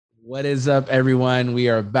What is up, everyone? We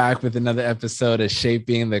are back with another episode of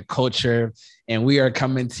Shaping the Culture, and we are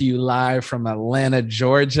coming to you live from Atlanta,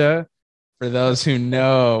 Georgia. For those who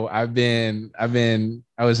know, I was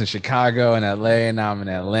in Chicago and LA, and now I'm in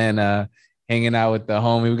Atlanta, hanging out with the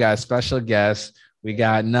homie. We got a special guest. We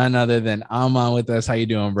got none other than Aman with us. How you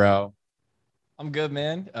doing, bro? I'm good,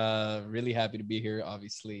 man. Really happy to be here.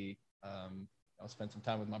 Obviously, I'll spend some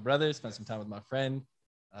time with my brother, spend some time with my friend.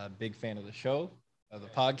 Big fan of the show, of the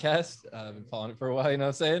podcast. I've been following it for a while. You know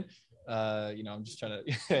what I'm saying? I'm just trying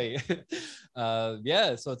to.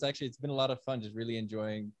 Yeah. So it's been a lot of fun. Just really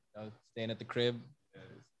enjoying staying at the crib.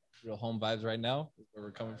 Real home vibes right now. Where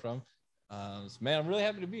we're coming from. So man, I'm really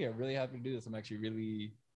happy to be here. I'm really happy to do this. I'm actually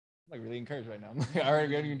really encouraged right now. I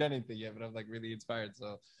already haven't even done anything yet, but I'm like really inspired.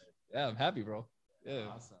 So yeah, I'm happy, bro. Yeah.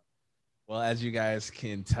 Awesome. Well, as you guys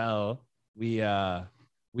can tell, we are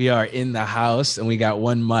in the house and we got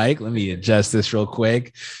one mic. Let me adjust this real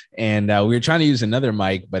quick. And we were trying to use another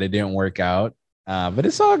mic, but it didn't work out. But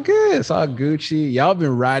it's all good. It's all Gucci. Y'all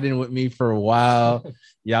been riding with me for a while.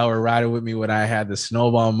 Y'all were riding with me when I had the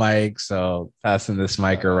snowball mic. So passing this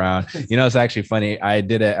mic around. You know, it's actually funny. I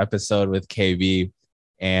did an episode with KB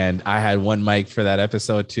and I had one mic for that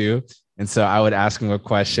episode too. And so I would ask him a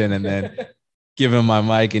question and then give him my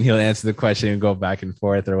mic and he'll answer the question and go back and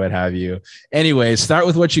forth or what have you. Anyway, start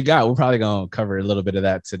with what you got. We're probably going to cover a little bit of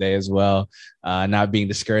that today as well. Not being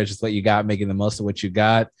discouraged with what you got, making the most of what you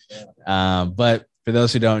got. But for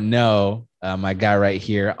those who don't know, my guy right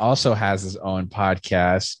here also has his own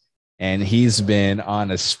podcast and he's been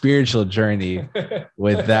on a spiritual journey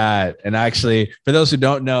with that. And actually, for those who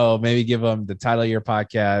don't know, maybe give them the title of your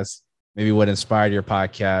podcast, maybe what inspired your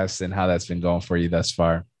podcast and how that's been going for you thus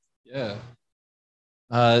far. Yeah.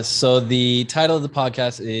 So the title of the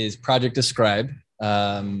podcast is Project Ascribe,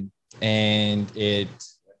 and it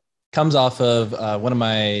comes off of one of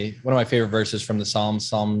my favorite verses from the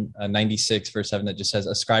Psalm 96, verse 7, that just says,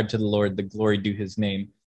 "Ascribe to the Lord the glory due His name."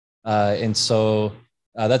 And so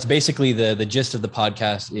that's basically the gist of the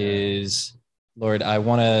podcast is, Lord, I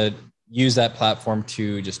want to use that platform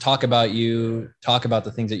to just talk about you, talk about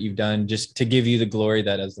the things that you've done, just to give you the glory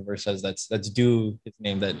that, as the verse says, that's due His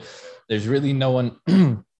name. That there's really no one,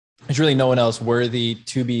 there's really no one else worthy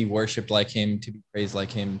to be worshipped like Him, to be praised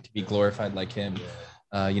like Him, to be glorified like Him.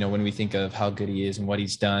 When we think of how good He is and what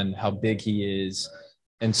He's done, how big He is,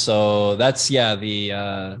 and so that's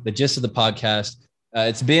the gist of the podcast.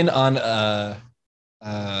 It's been on a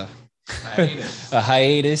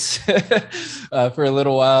hiatus for a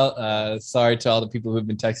little while. Sorry to all the people who've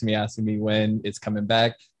been texting me asking me when it's coming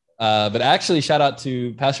back. But actually, shout out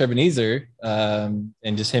to Pastor Ebenezer and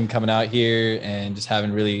just him coming out here and just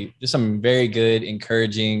having just some very good,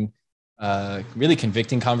 encouraging, really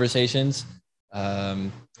convicting conversations.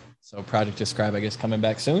 So Project Ascribe, I guess, coming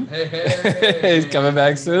back soon. He's coming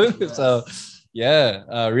back soon. So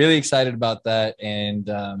yeah, really excited about that. And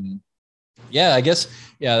I guess,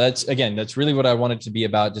 that's really what I wanted to be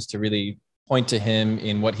about, just to really point to Him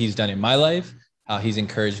in what He's done in my life, how He's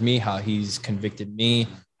encouraged me, how He's convicted me,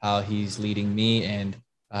 how He's leading me. And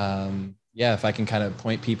if I can kind of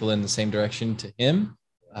point people in the same direction to Him,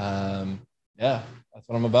 that's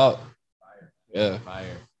what I'm about. Yeah.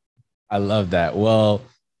 Fire. I love that. Well,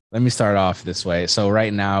 let me start off this way. So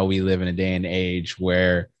right now we live in a day and age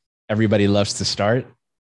where everybody loves to start,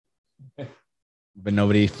 but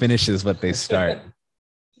nobody finishes what they start.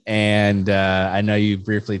 And I know you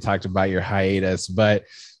briefly talked about your hiatus, but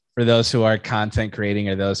for those who are content creating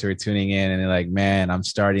or those who are tuning in and they're like, man, I'm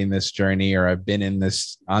starting this journey, or I've been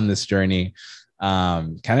on this journey,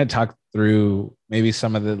 kind of talk through maybe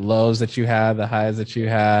some of the lows that you had, the highs that you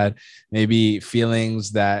had, maybe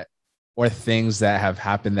feelings that, or things that have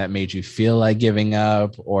happened that made you feel like giving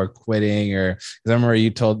up or quitting. Or, because I remember you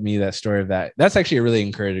told me that story of that. That's actually a really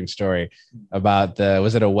encouraging story about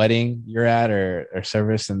was it a wedding you're at or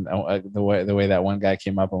service? And the way that one guy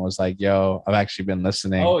came up and was like, yo, I've actually been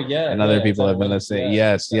listening. Oh yeah. And other people have been listening.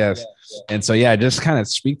 Yes. And so, just kind of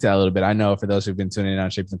speak to that a little bit. I know for those who've been tuning in on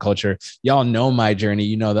Shaping the Culture, y'all know my journey,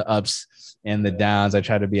 you know, the ups and the downs. I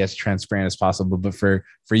try to be as transparent as possible, but for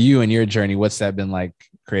you and your journey, what's that been like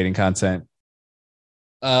creating content?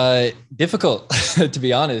 Difficult to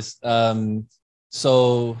be honest.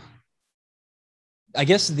 So I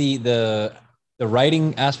guess the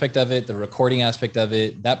writing aspect of it, the recording aspect of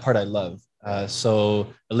it, that part I love. So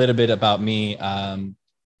a little bit about me.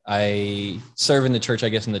 I serve in the church, I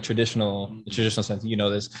guess, in the traditional sense. You know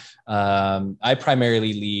this. I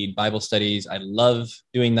primarily lead Bible studies. I love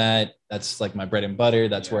doing that. That's like my bread and butter.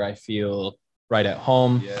 That's where I feel right at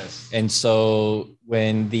home. Yes. And so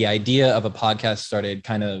when the idea of a podcast started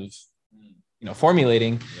kind of,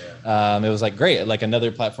 formulating, it was like great, like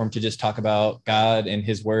another platform to just talk about God and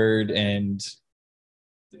his word, and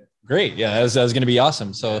great. Yeah, that was going to be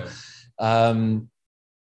awesome. So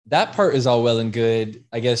that part is all well and good.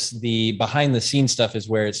 I guess the behind the scenes stuff is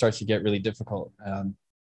where it starts to get really difficult.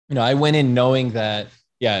 I went in knowing that,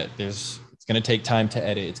 yeah, it's going to take time to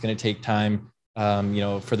edit. It's going to take time,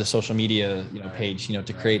 for the social media, page,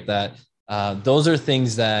 to create that. Those are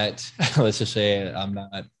things that let's just say I'm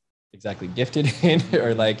not exactly gifted in,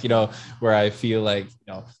 or like, where I feel like,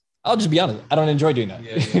 I'll just be honest, I don't enjoy doing that.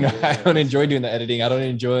 I don't enjoy doing the editing. I don't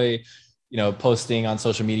enjoy, posting on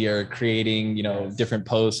social media or creating, different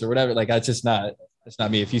posts or whatever. Like it's not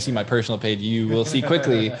me. If you see my personal page, you will see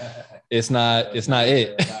quickly it's not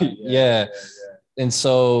it. Yeah. And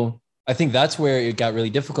so I think that's where it got really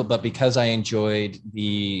difficult. But because I enjoyed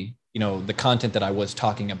the content that I was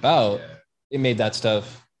talking about, it made that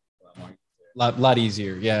stuff a lot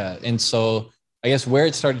easier. Yeah. And so I guess where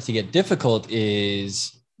it started to get difficult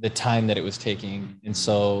is the time that it was taking. And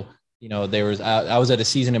so, I was at a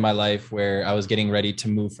season in my life where I was getting ready to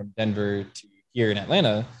move from Denver to here in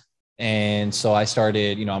Atlanta. And so I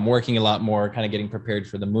started, I'm working a lot more, kind of getting prepared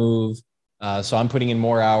for the move. So I'm putting in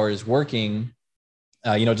more hours working,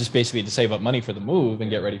 just basically to save up money for the move and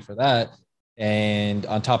get ready for that. And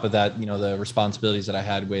on top of that, the responsibilities that I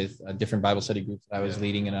had with different Bible study groups that I was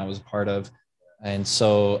leading and I was a part of. And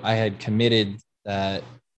so I had committed that,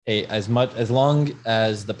 hey, as long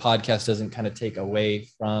as the podcast doesn't kind of take away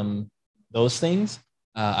from those things,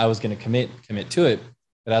 I was going to commit to it.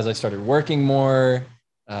 But as I started working more,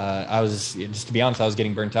 I was, just to be honest, I was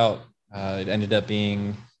getting burnt out. It ended up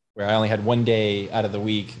being where I only had one day out of the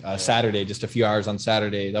week, Saturday, just a few hours on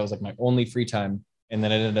Saturday. That was like my only free time. And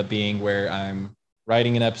then it ended up being where I'm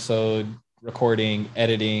writing an episode, recording,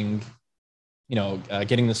 editing,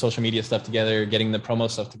 getting the social media stuff together, getting the promo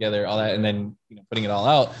stuff together, all that, and then, putting it all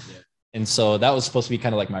out. Yeah. And so that was supposed to be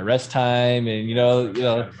kind of like my rest time, and,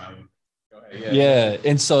 yeah.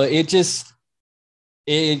 And so it just,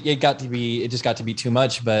 it got to be too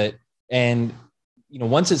much. But, and,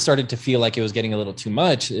 once it started to feel like it was getting a little too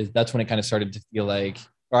much, that's when it kind of started to feel like,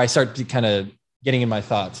 or I started to kind of getting in my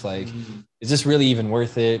thoughts, like, is this really even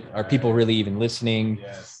worth it? Are people really even listening?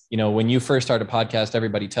 Yes. When you first start a podcast,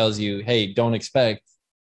 everybody tells you, hey, don't expect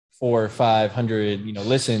 400 or 500,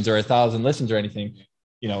 listens or 1,000 listens or anything.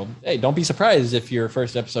 Hey, don't be surprised if your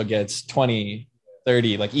first episode gets 20,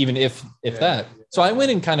 30, like even if that. So I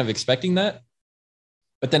went in kind of expecting that.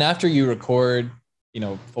 But then after you record,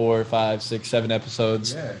 4, 5, 6, 7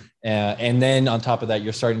 episodes, and then on top of that,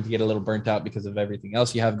 you're starting to get a little burnt out because of everything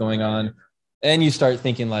else you have going on. And you start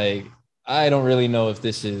thinking like, I don't really know if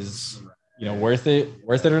this is, worth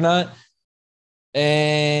it or not.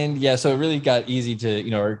 And yeah, so it really got easy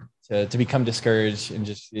to, to become discouraged and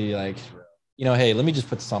just be like, hey, let me just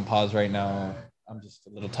put this on pause right now. I'm just a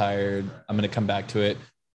little tired. I'm going to come back to it.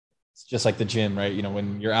 It's just like the gym, right?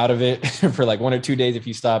 When you're out of it for like 1 or 2 days, if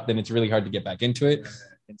you stop, then it's really hard to get back into it.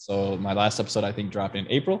 And so my last episode, I think, dropped in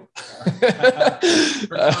April.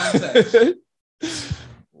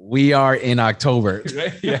 We are in October.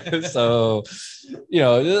 Yeah. So,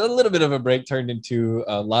 a little bit of a break turned into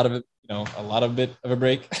a lot of it, bit of a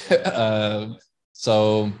break.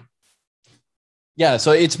 So yeah,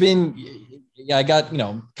 so it's been, I got,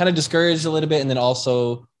 kind of discouraged a little bit. And then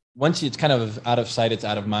also once it's kind of out of sight, it's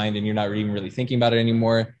out of mind, and you're not even really thinking about it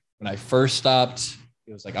anymore. When I first stopped,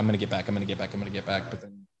 it was like, I'm going to get back. But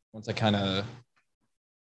then once I kind of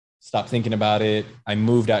stopped thinking about it, I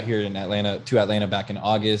moved out here to Atlanta back in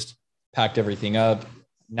August, packed everything up.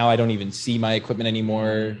 Now I don't even see my equipment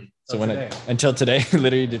anymore. So until today,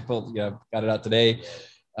 literally got it out today.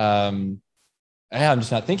 I'm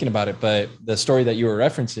just not thinking about it. But the story that you were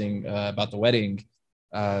referencing about the wedding,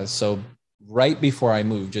 so right before I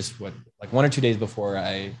moved, just 1 or 2 days before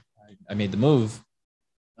I made the move,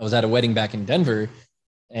 I was at a wedding back in Denver,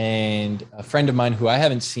 and a friend of mine who I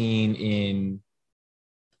haven't seen in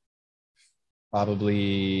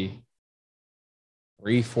probably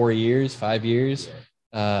 3, 4 years, 5 years.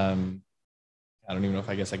 I don't even know if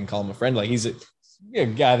I guess I can call him a friend. Like he's a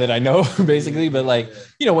guy that I know basically, but like,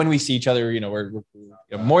 when we see each other, we're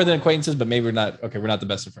more than acquaintances, but maybe we're not the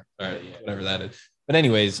best of friends. All right, whatever that is. But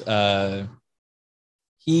anyways,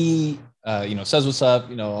 he, says what's up,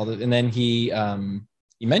 all that. And then he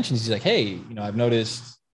mentions, he's like, hey, I've noticed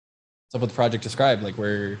what's up with Project Describe. Like,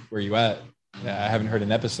 where you at? I haven't heard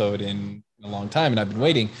an episode in a long time, and I've been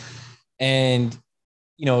waiting. And,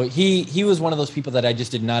 he was one of those people that I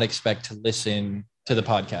just did not expect to listen to the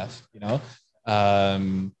podcast.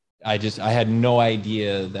 I had no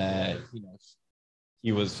idea that,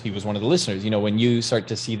 he was one of the listeners. When you start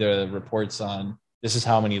to see the reports on this is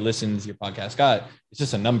how many listens your podcast got. It's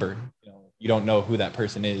just a number. You don't know who that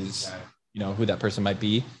person is, who that person might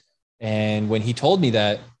be. And when he told me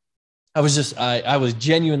that, I was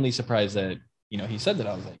genuinely surprised that, he said that.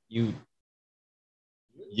 I was like, you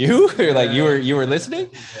or like you were listening?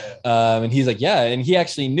 And he's like, yeah. And he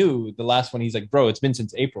actually knew the last one. He's like, bro, it's been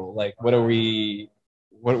since April. Like, what are you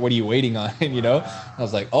waiting on? I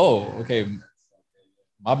was like, oh, okay,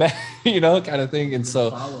 my bad, kind of thing. And so,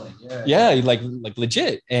 like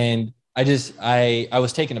legit. And I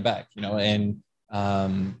was taken aback, and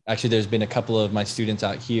actually there's been a couple of my students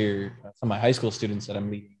out here, some of my high school students that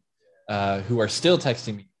I'm leading, who are still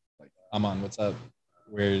texting me like, Aman, what's up?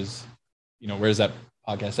 Where's that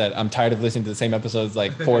podcast at? I'm tired of listening to the same episodes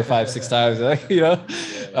like 4, 5, 6 times.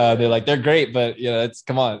 They're like, they're great, but it's,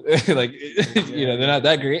 come on, like, they're not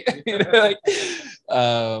that great.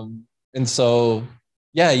 And so,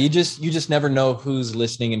 yeah, you just never know who's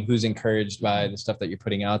listening and who's encouraged by the stuff that you're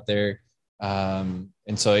putting out there. And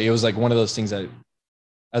so it was like one of those things that,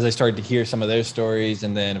 as I started to hear some of their stories,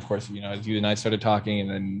 and then of course, as you and I started talking, and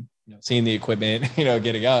then seeing the equipment,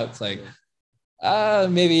 getting out, it's like,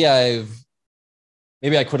 maybe I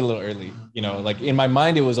quit a little early. Like in my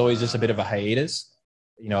mind, it was always just a bit of a hiatus.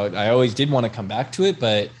 I always did want to come back to it,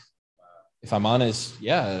 but if I'm honest,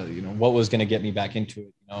 what was going to get me back into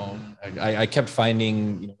it? I kept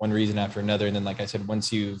finding one reason after another, and then, like I said,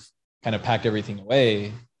 once you've kind of packed everything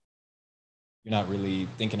away, you're not really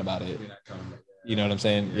thinking about it. You know what I'm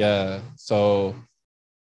saying? Yeah. So,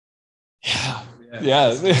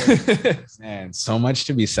 yeah. Man, so much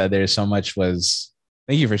to be said there. So much was.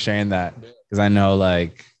 Thank you for sharing that, because I know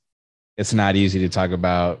like it's not easy to talk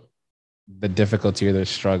about the difficulty or the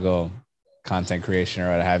struggle, content creation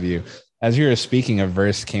or what have you. As you were speaking, a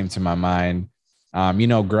verse came to my mind.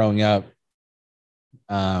 Growing up,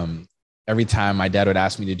 every time my dad would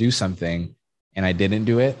ask me to do something and I didn't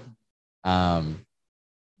do it,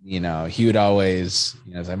 he would always,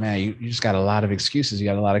 it's like, man, you just got a lot of excuses. You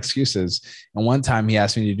got a lot of excuses. And one time he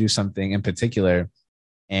asked me to do something in particular,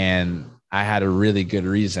 and I had a really good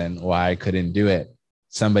reason why I couldn't do it.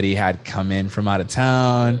 Somebody had come in from out of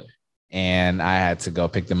town, and I had to go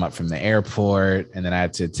pick them up from the airport, and then I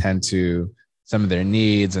had to attend to some of their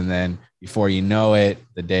needs. And then before you know it,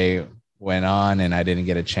 the day went on and I didn't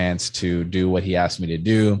get a chance to do what he asked me to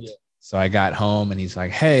do. Yeah. So I got home and he's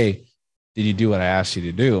like, hey, did you do what I asked you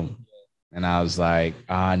to do? And I was like,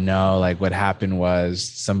 no, like what happened was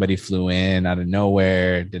somebody flew in out of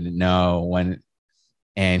nowhere, didn't know when.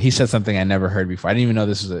 And he said something I never heard before. I didn't even know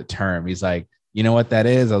this was a term. He's like, you know what that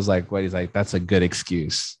is? I was like, what? He's like, that's a good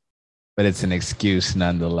excuse, but it's an excuse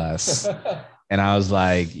nonetheless. And I was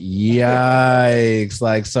like, yikes.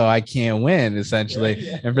 Like, so I can't win, essentially.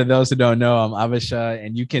 Yeah. And for those who don't know, I'm Avisha,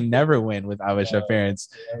 and you can never win with Avisha parents.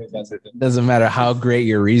 It doesn't matter how great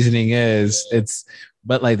your reasoning is.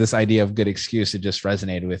 But like this idea of good excuse, it just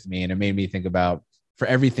resonated with me. And it made me think about, for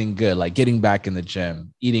everything good, like getting back in the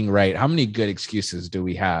gym, eating right, how many good excuses do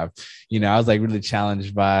we have? I was like really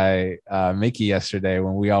challenged by Mickey yesterday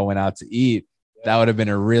when we all went out to eat. That would have been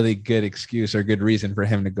a really good excuse or good reason for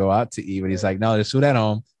him to go out to eat. But he's like, no, just food at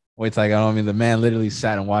home. Wait till I got home. I mean, the man literally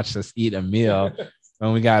sat and watched us eat a meal.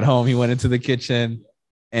 When we got home, he went into the kitchen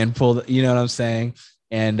and pulled, you know what I'm saying?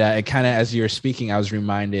 And it kind of, as you were speaking, I was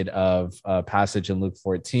reminded of a passage in Luke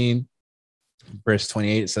 14, verse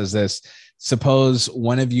 28. It says this: suppose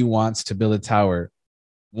one of you wants to build a tower.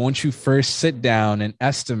 Won't you first sit down and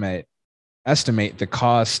estimate the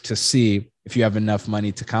cost to see if you have enough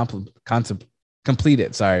money to complete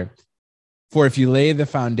it. For if you lay the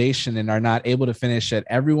foundation and are not able to finish it,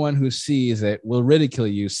 everyone who sees it will ridicule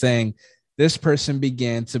you, saying, this person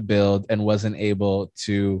began to build and wasn't able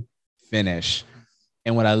to finish.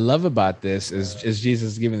 And what I love about this is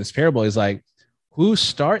Jesus giving this parable. He's like, who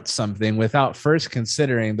starts something without first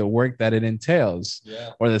considering the work that it entails,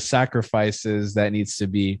 or the sacrifices that needs to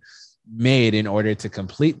be made in order to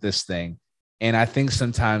complete this thing? And I think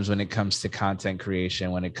sometimes when it comes to content creation,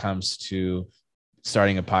 when it comes to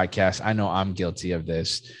starting a podcast, I know I'm guilty of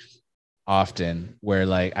this often, where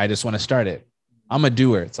like, I just want to start it. I'm a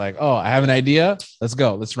doer. It's like, oh, I have an idea. Let's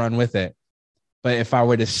go. Let's run with it. But if I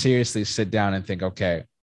were to seriously sit down and think, okay,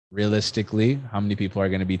 realistically, how many people are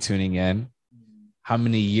going to be tuning in? How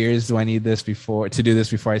many years do I need to do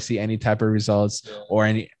this before I see any type of results,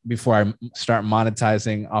 or before I start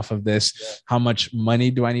monetizing off of this? How much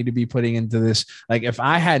money do I need to be putting into this? Like, if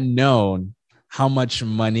I had known how much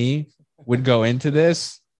money would go into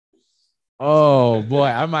this, oh boy,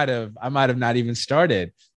 I might have not even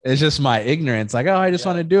started. It's just my ignorance. Like, oh, I just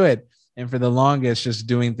want to do it. And for the longest, just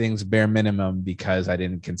doing things bare minimum because I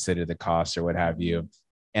didn't consider the cost or what have you.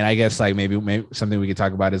 And I guess like maybe something we could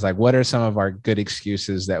talk about is like, what are some of our good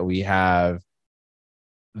excuses that we have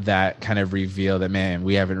that kind of reveal that, man,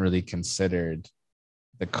 we haven't really considered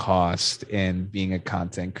the cost in being a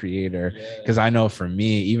content creator? Because I know for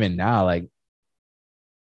me, even now, like,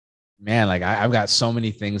 man, like I've got so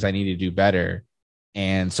many things I need to do better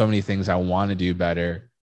and so many things I want to do better,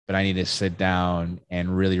 but I need to sit down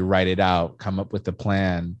and really write it out, come up with a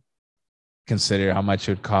plan, consider how much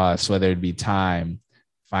it would cost, whether it be time,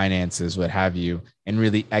 finances, what have you, and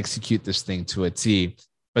really execute this thing to a T.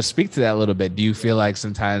 But speak to that a little bit. Do you feel like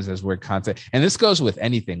sometimes as we're content, and this goes with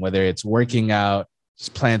anything, whether it's working out,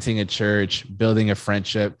 just planting a church, building a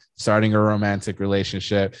friendship, starting a romantic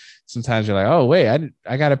relationship, sometimes you're like, oh, wait,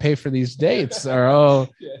 I got to pay for these dates, or, oh,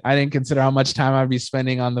 I didn't consider how much time I'd be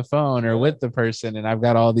spending on the phone or with the person. And I've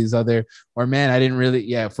got all these other, or man, I didn't really,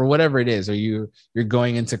 yeah, for whatever it is, or you're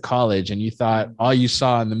going into college and you thought all you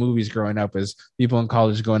saw in the movies growing up is people in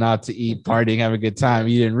college going out to eat, partying, have a good time.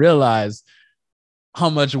 You didn't realize how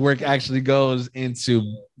much work actually goes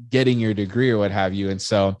into getting your degree or what have you. And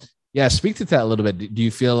so, yeah, speak to that a little bit. Do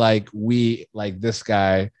you feel like we, like this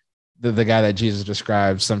guy, the guy that Jesus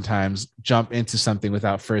describes, sometimes jump into something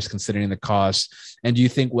without first considering the cost? And do you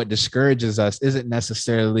think what discourages us isn't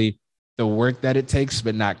necessarily the work that it takes,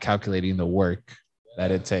 but not calculating the work that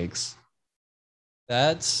it takes?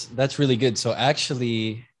 That's really good. So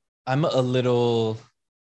actually, I'm a little,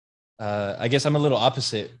 I guess I'm a little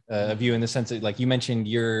opposite of you in the sense that, like you mentioned,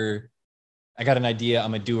 I got an idea,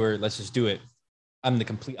 I'm a doer, let's just do it. I'm the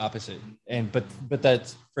complete opposite. And but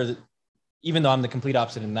that's even though I'm the complete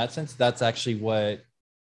opposite in that sense, that's actually what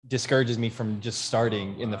discourages me from just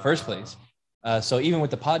starting in the first place. So even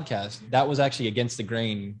with the podcast, that was actually against the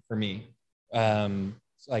grain for me.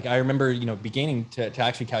 Like I remember, beginning to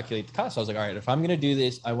actually calculate the cost. I was like, all right, if I'm going to do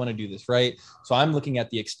this, I want to do this right. So I'm looking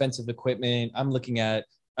at the expensive equipment. I'm looking at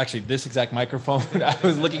actually this exact microphone. I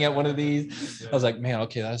was looking at one of these. I was like, man,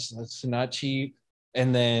 okay, that's not cheap.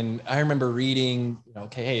 And then I remember reading,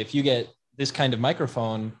 okay, hey, if you get this kind of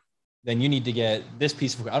microphone, then you need to get this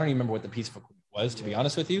piece of, I don't even remember what the piece of equipment was, to be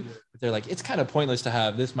honest with you. But they're like, it's kind of pointless to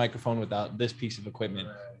have this microphone without this piece of equipment.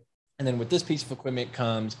 And then with this piece of equipment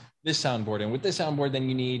comes this soundboard. And with this soundboard, then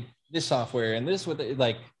you need this software and this with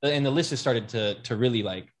like, and the list has started to really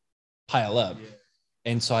like pile up.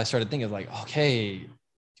 And so I started thinking like, okay,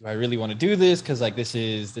 do I really want to do this? Cause like, this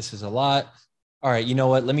is a lot. All right, you know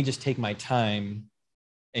what? Let me just take my time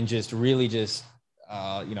and just really just,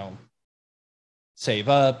 save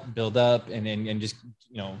up, build up, and just,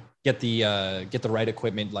 get the right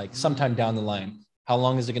equipment, like sometime down the line. How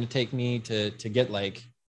long is it going to take me to get like,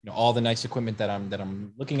 all the nice equipment that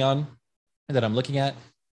I'm looking at?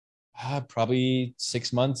 Probably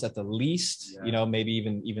 6 months at the least, maybe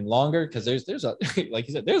even longer. Cause there's a, like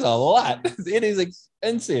you said, there's a lot. It is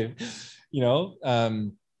expensive,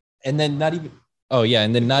 and then not even, oh yeah.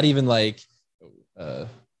 And then not even like,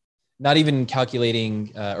 not even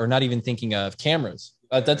calculating or not even thinking of cameras.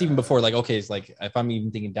 That's even before, like, okay, it's like if I'm even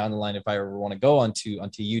thinking down the line, if I ever want to go onto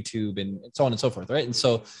YouTube and so on and so forth, right? And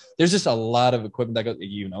so there's just a lot of equipment that goes,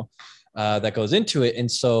 that goes into it. And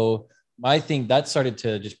so my thing that started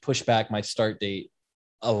to just push back my start date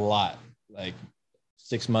a lot, like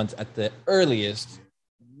 6 months at the earliest,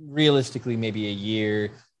 realistically maybe a year.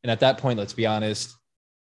 And at that point, let's be honest,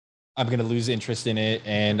 I'm going to lose interest in it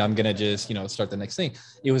and I'm going to just, start the next thing.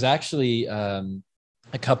 It was actually a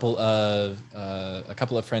couple of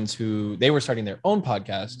friends who they were starting their own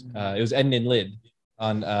podcast. It was Ed and Lid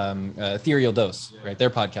on Ethereal Dose, right? Their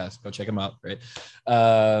podcast. Go check them out, right?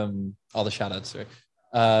 All the shout outs, right?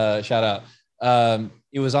 Shout out.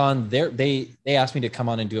 It was on their, they asked me to come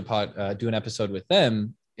on and do an episode with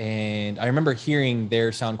them. And I remember hearing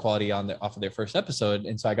their sound quality off of their first episode.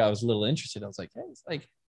 And so I was a little interested. I was like, hey, it's like,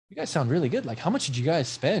 you guys sound really good. Like, how much did you guys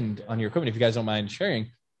spend on your equipment? If you guys don't mind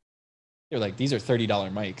sharing. They're like, these are $30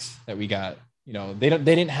 mics that we got. They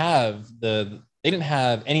didn't have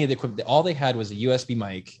any of the equipment. All they had was a USB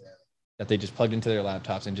mic that they just plugged into their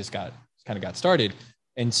laptops and just kind of got started.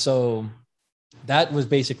 And so that was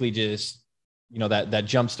basically just, that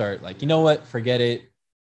jump start, like, you know what, forget it.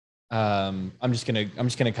 I'm just gonna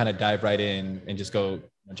kind of dive right in and just go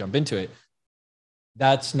jump into it.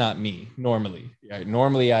 That's not me normally. Right?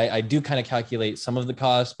 Normally I do kind of calculate some of the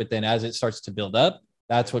costs, but then as it starts to build up,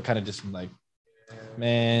 that's what kind of just like,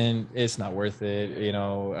 man, it's not worth it.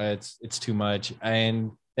 It's too much.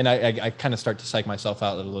 And then I kind of start to psych myself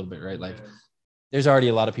out a little bit, right? Like there's already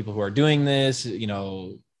a lot of people who are doing this,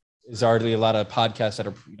 there's already a lot of podcasts that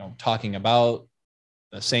are, talking about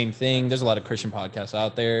the same thing. There's a lot of Christian podcasts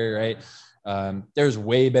out there, right? There's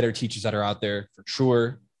way better teachers that are out there for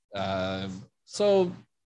sure. So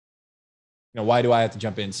why do I have to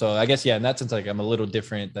jump in? So I guess, yeah, in that sense, like I'm a little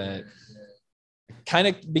different, that kind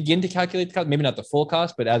of begin to calculate the cost, maybe not the full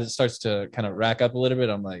cost, but as it starts to kind of rack up a little bit,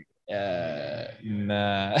 I'm like,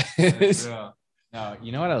 nah. No,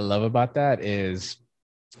 you know what I love about that is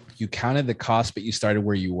you counted the cost, but you started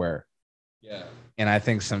where you were. Yeah. And I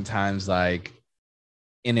think sometimes, like,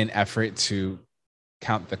 in an effort to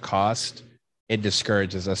count the cost, it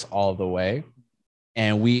discourages us all the way.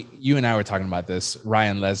 And you and I were talking about this.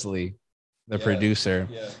 Ryan Leslie, the producer,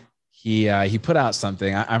 he put out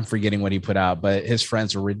something. I'm forgetting what he put out, but his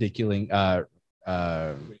friends were ridiculing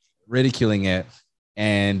it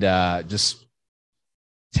and just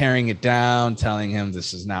tearing it down, telling him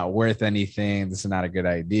this is not worth anything. This is not a good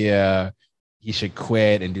idea. He should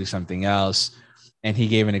quit and do something else. And he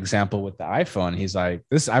gave an example with the iPhone. He's like,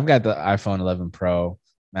 I've got the iPhone 11 Pro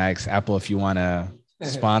Max. Apple, if you want to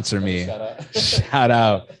sponsor me, shout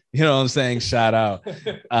out. You know what I'm saying? Shout out.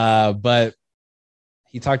 But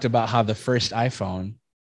he talked about how the first iPhone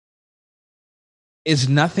is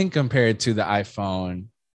nothing compared to the iPhone.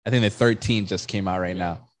 I think the 13 just came out right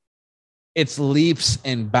now. It's leaps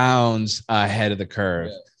and bounds ahead of the curve.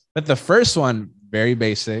 Yeah. But the first one, very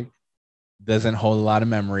basic, doesn't hold a lot of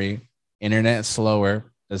memory. Internet slower,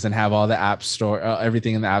 doesn't have all the app store,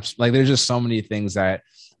 everything in the apps. Like, there's just so many things that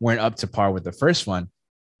weren't up to par with the first one.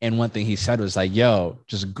 And one thing he said was like, yo,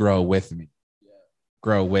 just grow with me. Yeah.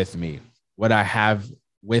 Grow with me. What I have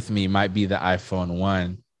with me might be the iPhone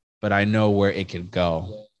 1, but I know where it could go.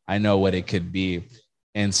 Yeah. I know what it could be.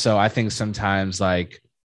 And so I think sometimes, like,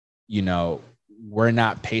 we're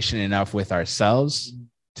not patient enough with ourselves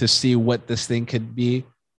to see what this thing could be,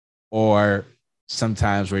 or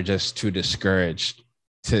sometimes we're just too discouraged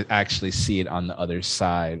to actually see it on the other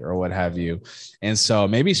side or what have you. And so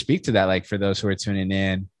maybe speak to that, like, for those who are tuning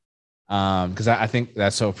in, because I think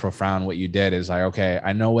that's so profound. What you did is like, okay,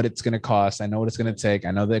 I know what it's going to cost. I know what it's going to take.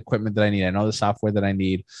 I know the equipment that I need. I know the software that I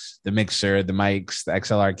need, the mixer, the mics, the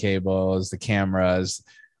XLR cables, the cameras,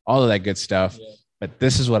 all of that good stuff. Yeah. But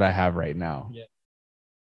this is what I have right now. Yeah.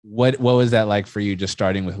 What was that like for you, just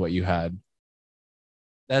starting with what you had?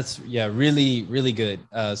 That's really, really good.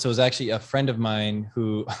 So it was actually a friend of mine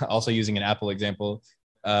who, also using an Apple example,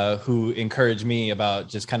 who encouraged me about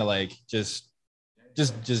just kind of like, just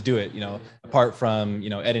do it, apart from,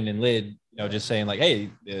 Edit and Lid, just saying like,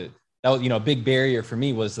 hey, that was, a big barrier for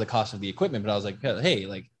me was the cost of the equipment. But I was like, hey,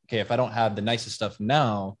 like, okay, if I don't have the nicest stuff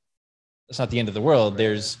now, that's not the end of the world.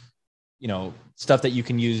 There's, stuff that you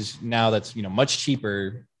can use now that's, much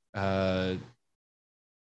cheaper,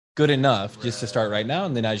 good enough just to start right now.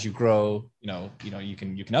 And then as you grow, you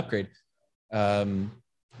can upgrade.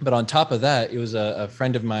 But on top of that, it was a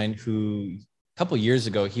friend of mine who a couple of years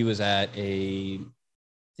ago, he was at I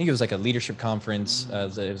think it was like a leadership conference.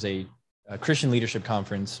 It was a Christian leadership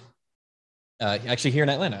conference, actually here in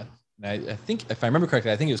Atlanta. And I think, if I remember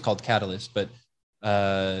correctly, I think it was called Catalyst, but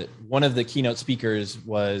one of the keynote speakers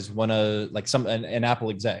was an Apple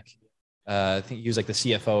exec. I think he was like the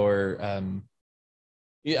CFO or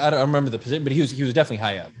I don't remember the position, but he was definitely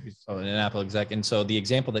high up. He was an Apple exec. And so the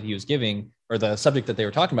example that he was giving, or the subject that they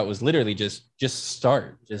were talking about, was literally just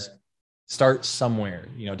start somewhere.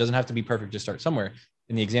 It doesn't have to be perfect, just start somewhere.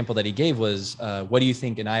 And the example that he gave was, what do you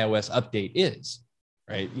think an iOS update is?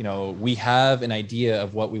 Right? We have an idea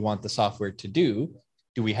of what we want the software to do.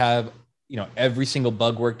 Do we have, every single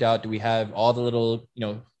bug worked out? Do we have all the little,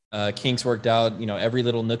 kinks worked out, every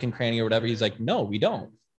little nook and cranny or whatever? He's like, no, we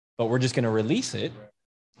don't, but we're just going to release it.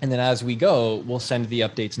 And then as we go, we'll send the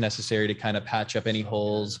updates necessary to kind of patch up any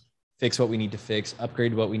holes, fix what we need to fix,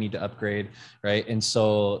 upgrade what we need to upgrade, right? And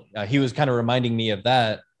so he was kind of reminding me of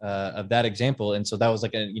that example. And so that was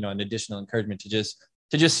like an additional encouragement to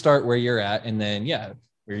just start where you're at, and then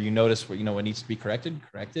where you notice what needs to be corrected,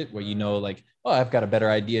 correct it. Where like, oh, I've got a better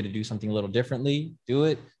idea to do something a little differently, do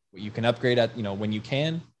it. What you can upgrade at, when you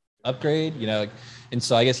can upgrade, and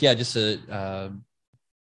so I guess just to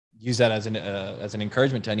use that as an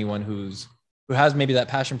encouragement to anyone who has maybe that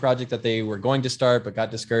passion project that they were going to start but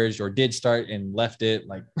got discouraged, or did start and left it,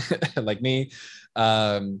 like like me.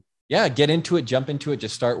 Get into it, jump into it,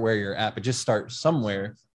 just start where you're at, but just start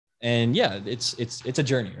somewhere. And it's a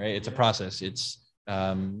journey, right? It's a process. It's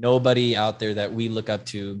nobody out there that we look up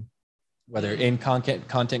to, whether in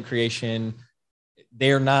content creation,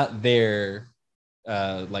 they're not there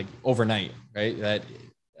like overnight, right? That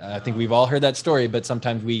I think we've all heard that story, but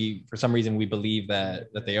sometimes for some reason, we believe that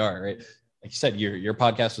they are, right? Like you said, your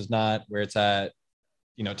podcast was not where it's at,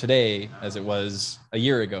 today as it was a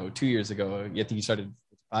year ago, 2 years ago. I think you started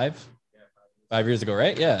 5 years ago,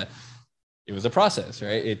 right? Yeah. it was a process,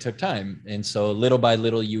 right? It took time. And so little by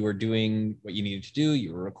little, you were doing what you needed to do.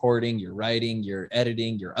 You were recording, you're writing, you're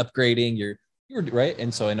editing, you're upgrading, you were right.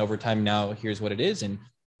 And so, and over time now, here's what it is. And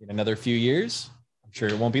in another few years, I'm sure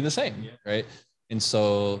it won't be the same, right? And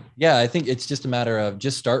so, yeah, I think it's just a matter of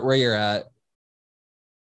just start where you're at,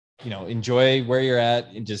 enjoy where you're at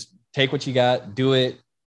and just take what you got, do it,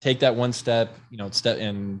 take that one step,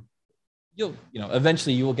 and you'll,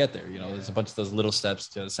 eventually you will get there. There's a bunch of those little steps,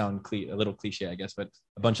 to sound a little cliche, I guess, but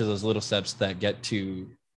a bunch of those little steps that get to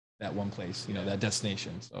that one place, that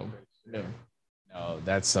destination. So, yeah. No,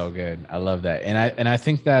 that's so good. I love that. And I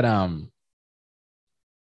think that,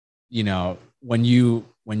 when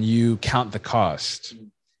you count the cost,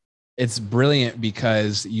 it's brilliant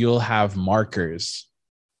because you'll have markers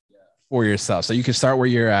for yourself. So you can start where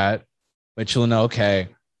you're at, but you'll know, okay,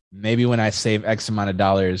 maybe when I save X amount of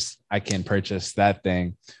dollars, I can purchase that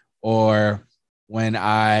thing. Or when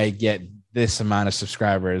I get this amount of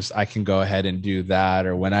subscribers, I can go ahead and do that.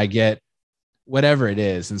 Or when I get whatever it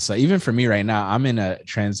is. And so even for me right now, I'm in a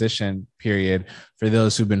transition period. For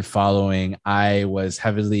those who've been following, I was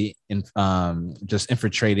heavily just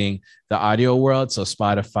infiltrating the audio world. So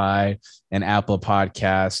Spotify and Apple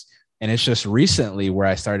Podcasts. And it's just recently where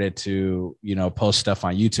I started to, post stuff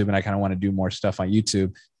on YouTube, and I kind of want to do more stuff on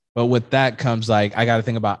YouTube. But with that comes I got to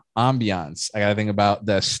think about ambiance. I got to think about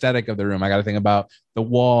the aesthetic of the room. I got to think about the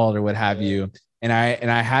wall or what have you. And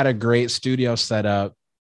I had a great studio set up.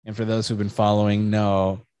 And for those who've been following,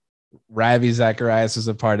 know Ravi Zacharias is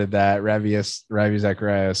a part of that. Ravi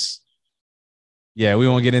Zacharias. Yeah, we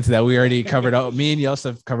won't get into that. We already covered me and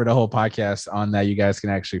Yosef covered a whole podcast on that. You guys can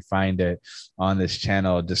actually find it on this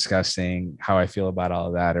channel discussing how I feel about all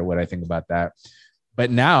of that or what I think about that.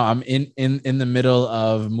 But now I'm in the middle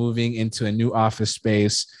of moving into a new office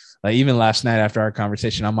space. Like even last night after our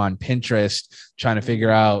conversation, I'm on Pinterest trying to figure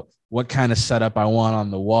out what kind of setup I want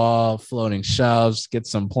on the wall, floating shelves, get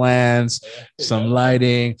some plans, some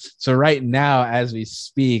lighting. So right now, as we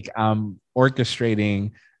speak, I'm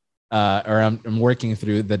orchestrating I'm working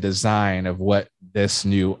through the design of what this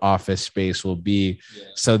new office space will be,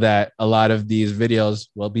 so that a lot of these videos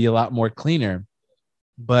will be a lot more cleaner.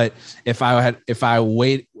 But if I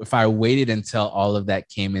waited until all of that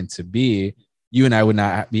came into be, you and I would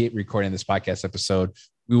not be recording this podcast episode.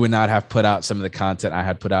 We would not have put out some of the content I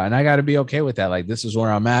had put out. And I got to be okay with that. Like, this is where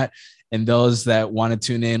I'm at. And those that want to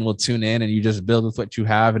tune in will tune in, and you just build with what you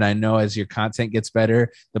have. And I know as your content gets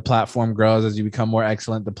better, the platform grows. As you become more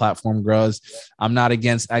excellent, the platform grows. I'm not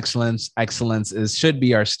against excellence. Excellence should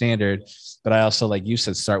be our standard. But I also, like you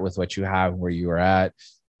said, start with what you have, where you are at.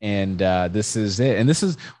 And this is it. And this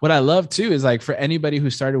is what I love too, is like for anybody who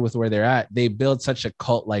started with where they're at, they build such a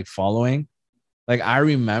cult-like following. Like I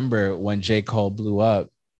remember when J. Cole blew up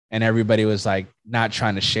and everybody was like not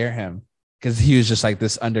trying to share him because he was just like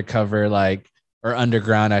this undercover, or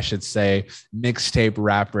underground, I should say, mixtape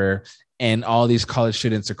rapper. And all these college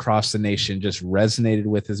students across the nation just resonated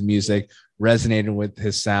with his music, resonated with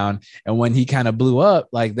his sound. And when he kind of blew up,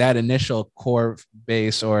 like that initial core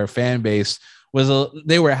base or fan base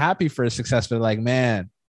they were happy for his success, but like, man,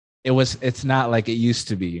 it's not like it used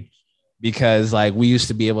to be, because like we used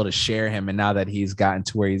to be able to share him. And now that he's gotten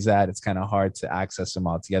to where he's at, it's kind of hard to access him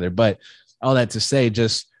altogether. But all that to say,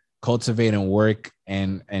 just cultivate and work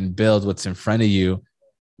and build what's in front of you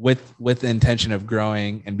with the intention of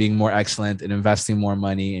growing and being more excellent and investing more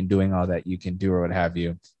money and doing all that you can do or what have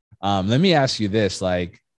you. Let me ask you this,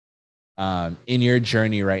 in your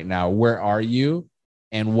journey right now, where are you?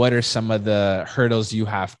 And what are some of the hurdles you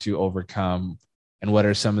have to overcome? And what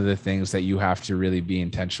are some of the things that you have to really be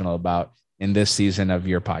intentional about in this season of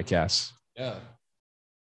your podcast? Yeah.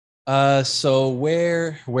 So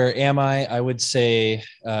where am I? I would say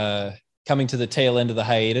coming to the tail end of the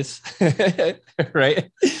hiatus,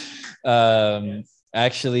 right?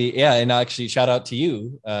 Actually, yeah, and actually, shout out to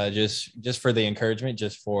you, just for the encouragement,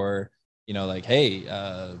 just for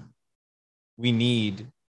hey, we need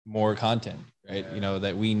more content, right?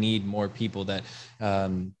 That we need more people that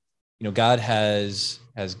God has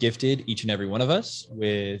gifted each and every one of us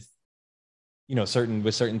with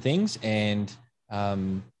certain things, and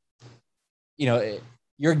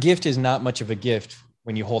your gift is not much of a gift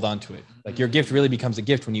when you hold on to it. Like your gift really becomes a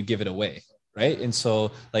gift when you give it away, right? And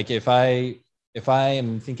so like if I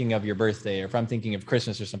am thinking of your birthday, or if I'm thinking of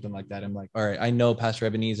Christmas or something like that, I'm like, all right, I know Pastor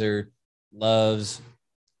Ebenezer loves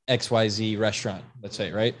XYZ restaurant, let's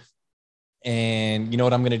say, right? And you know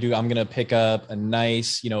what I'm going to do? I'm going to pick up a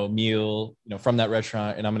nice, meal, from that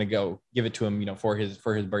restaurant, and I'm going to go give it to him, for his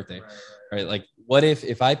birthday, right? Like, what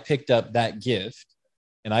if I picked up that gift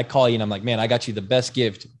and I call you and I'm like, man, I got you the best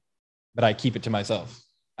gift, but I keep it to myself.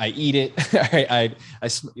 I eat it.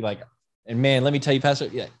 Like, and man, let me tell you, Pastor,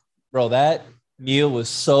 yeah, bro, that meal was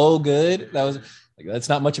so good. That was like, that's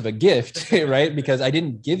not much of a gift, right? Because I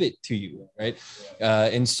didn't give it to you, right?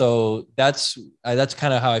 And so that's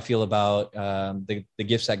kind of how I feel about the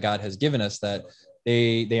gifts that God has given us. That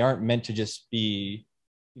they aren't meant to just be,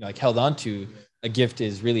 like held on to. A gift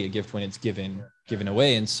is really a gift when it's given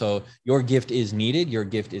away. And so your gift is needed. Your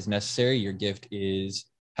gift is necessary. Your gift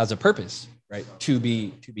has a purpose, right? To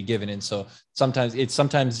be given. And so sometimes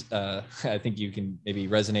I think you can maybe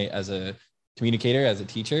resonate as a communicator, as a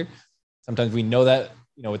teacher. Sometimes we know that,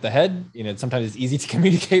 with the head, sometimes it's easy to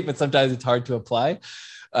communicate, but sometimes it's hard to apply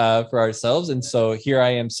for ourselves. And so here I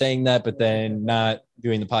am saying that, but then not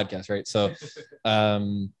doing the podcast, right? So,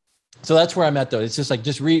 so that's where I'm at, though. It's just like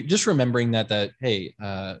just remembering that hey,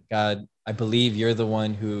 God, I believe you're the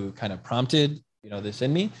one who kind of prompted this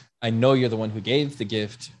in me. I know you're the one who gave the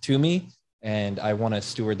gift to me, and I want to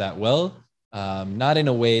steward that well, not in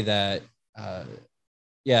a way that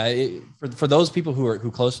for those people who are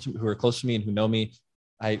close to me and who know me,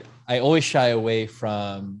 I always shy away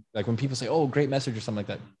from, like, when people say, oh, great message or something like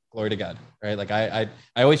that. Glory to God, right? Like I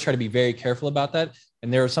always try to be very careful about that.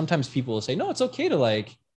 And there are sometimes people will say, no, it's okay to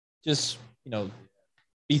like just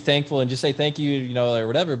be thankful and just say thank you, or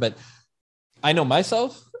whatever. But I know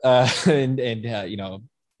myself, and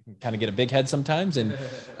kind of get a big head sometimes, and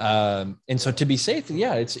so to be safe,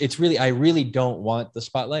 it's really, I really don't want the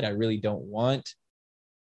spotlight. I really don't want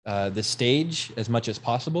the stage as much as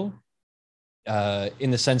possible.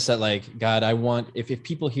 In the sense that, like, God, I want, if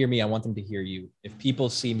people hear me, I want them to hear you. If people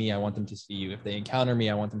see me, I want them to see you. If they encounter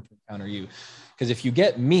me, I want them to encounter you. Because if you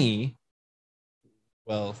get me,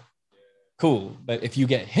 well, cool. But if you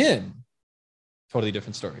get him, totally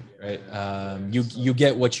different story, right? You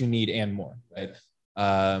get what you need and more, right?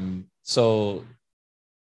 So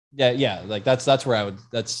like that's where I would,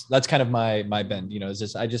 that's kind of my bend, is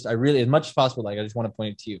just, I really, as much as possible, like, I just want to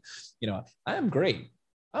point it to you, I am great.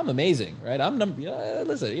 I'm amazing, right? I'm number,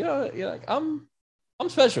 listen, like, I'm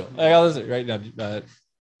special. Like, listen, right now,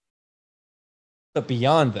 but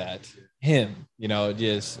beyond that, him,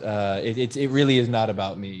 just it really is not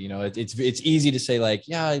about me. It's easy to say, like,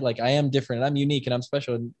 yeah, like, I am different, I'm unique, and I'm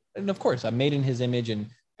special, and of course I'm made in his image, and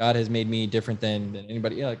God has made me different than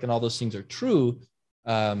anybody, like, and all those things are true,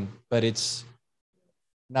 but it's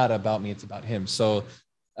not about me, it's about him. So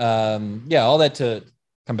all that to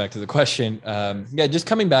come back to the question, just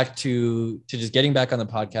coming back to just getting back on the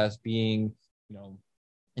podcast, being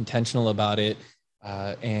intentional about it,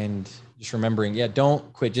 and just remembering,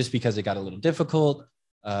 don't quit just because it got a little difficult.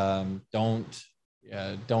 Don't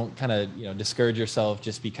kind of discourage yourself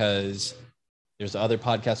just because there's other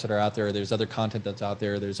podcasts that are out there, there's other content that's out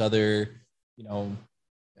there, there's other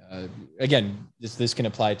again, this can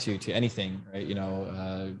apply to anything, right?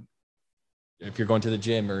 If you're going to the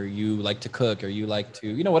gym, or you like to cook, or you like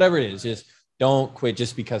to, whatever it is, just don't quit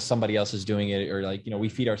just because somebody else is doing it, or, like, we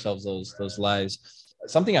feed ourselves those lies.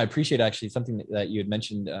 Something I appreciate, actually, something that you had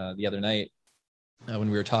mentioned the other night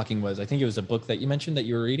when we were talking, was, I think it was a book that you mentioned that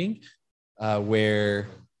you were reading, where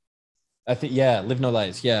I think, Live No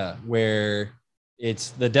Lies. Yeah. Where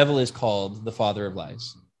it's, the devil is called the father of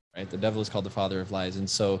lies, right? The devil is called the father of lies. And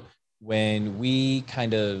so when we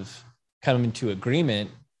kind of come into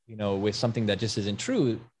agreement, with something that just isn't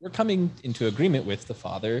true, we're coming into agreement with the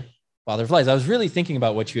father of lies. I was really thinking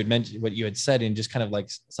about what you had mentioned, what you had said, and just kind of like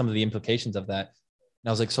some of the implications of that. And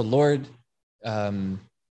I was like, so Lord,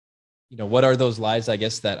 what are those lies, I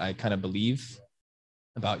guess, that I kind of believe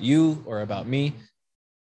about you or about me?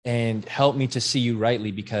 And help me to see you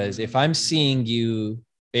rightly, because if I'm seeing you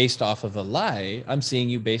based off of a lie, I'm seeing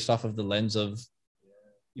you based off of the lens of,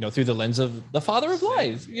 through the lens of the father of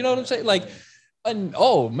lies. You know what I'm saying? Like, and,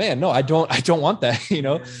 oh man, no, I don't want that.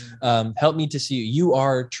 Help me to see you. You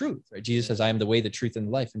are truth, right? Jesus says, I am the way, the truth, and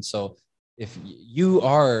the life. And so if you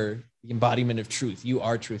are the embodiment of truth, you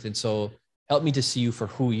are truth. And so help me to see you for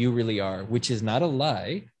who you really are, which is not a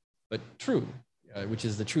lie, but true, which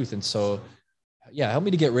is the truth. And so, help me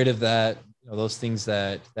to get rid of that, those things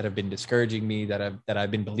that have been discouraging me, that I've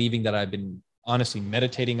been believing, that I've been honestly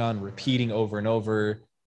meditating on, repeating over and over,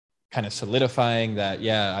 kind of solidifying that,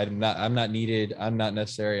 I'm not needed, I'm not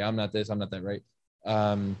necessary, I'm not this, I'm not that, right?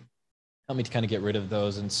 Help me to kind of get rid of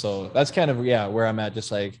those. And so that's kind of, where I'm at,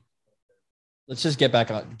 just like, let's just get back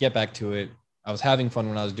to it. I was having fun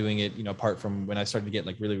when I was doing it, apart from when I started to get,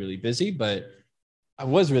 like, really, really busy, but I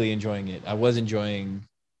was really enjoying it. I was enjoying,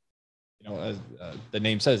 as the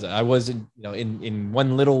name says, I was in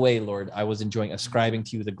one little way, Lord, I was enjoying ascribing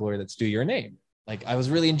to you the glory that's due your name. Like, I was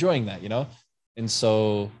really enjoying that, And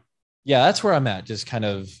so, that's where I'm at. Just kind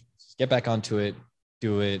of get back onto it,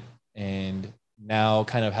 do it. And now,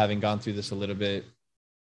 kind of having gone through this a little bit,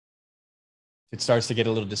 it starts to get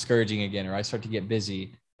a little discouraging again, or I start to get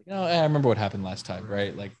busy. I remember what happened last time,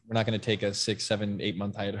 right? Like, we're not going to take a 6, 7, 8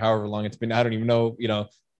 month hiatus, however long it's been. I don't even know,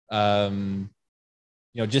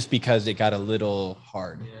 just because it got a little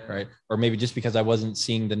hard, right? Or maybe just because I wasn't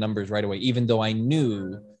seeing the numbers right away, even though I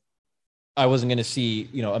knew I wasn't going to see,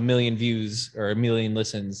 1 million views or 1 million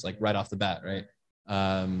listens, like right off the bat, right?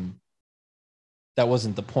 That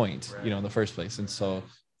wasn't the point, in the first place. And so,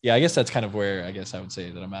 I guess that's kind of where I guess I would say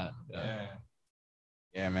that I'm at.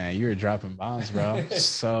 Yeah, man, you were dropping bombs, bro.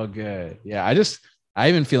 So good. Yeah, I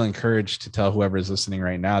even feel encouraged to tell whoever's listening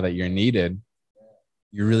right now that you're needed.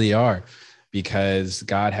 You really are, because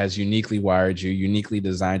God has uniquely wired you, uniquely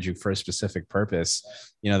designed you for a specific purpose.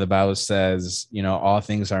 The Bible says, all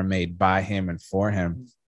things are made by him and for him.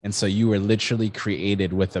 And so you were literally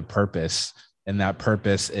created with a purpose, and that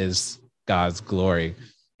purpose is God's glory.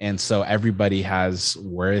 And so everybody has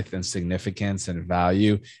worth and significance and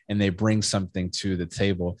value, and they bring something to the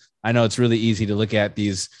table. I know it's really easy to look at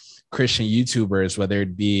these Christian YouTubers, whether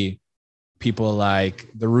it be people like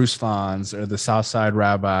the Rustlans or the Southside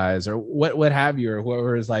Rabbis or what have you, or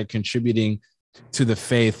whoever is like contributing to the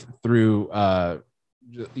faith through,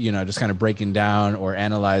 just kind of breaking down or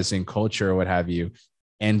analyzing culture or what have you,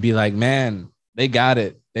 and be like, man, they got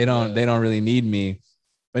it. They don't really need me.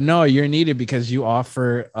 But no, you're needed because you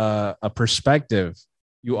offer a perspective.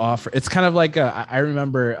 It's kind of like I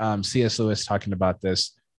remember C.S. Lewis talking about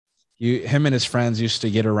this. Him and his friends used to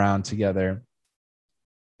get around together,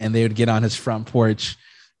 and they would get on his front porch.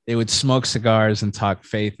 They would smoke cigars and talk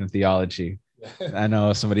faith and theology. I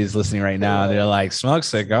know somebody's listening right now. They're like, smoke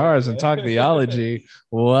cigars and talk theology.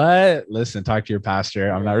 What? Listen, talk to your pastor.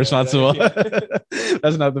 I'm not responsible.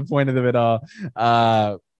 That's not the point of it all.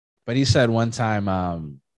 But he said one time,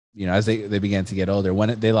 as they began to get older,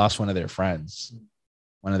 when they lost one of their friends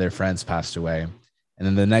passed away. And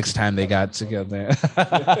then the next time they got together,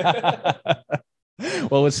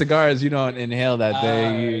 well, with cigars, you don't inhale that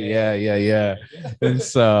day. Yeah. And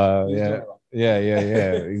so, yeah,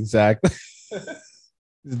 exactly.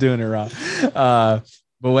 He's doing it wrong. But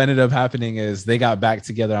what ended up happening is they got back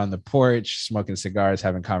together on the porch, smoking cigars,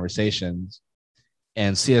 having conversations.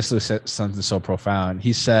 And C.S. Lewis said something so profound.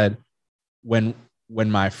 He said, when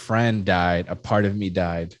my friend died, a part of me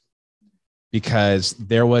died, because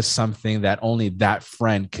there was something that only that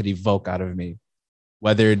friend could evoke out of me,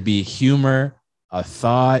 whether it be humor, a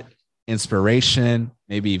thought, inspiration,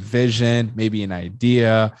 maybe vision, maybe an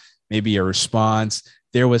idea, maybe a response.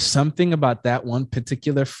 There was something about that one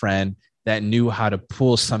particular friend that knew how to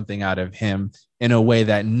pull something out of him in a way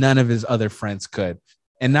that none of his other friends could.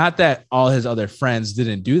 And not that all his other friends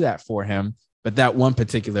didn't do that for him, but that one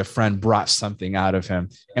particular friend brought something out of him.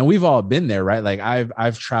 And we've all been there, right? Like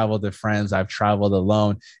I've traveled with friends, I've traveled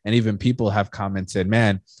alone, and even people have commented,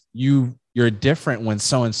 man, you're different when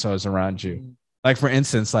so-and-so is around you. Like, for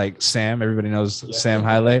instance, like Sam, everybody knows Sam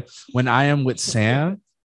Haile. When I am with Sam,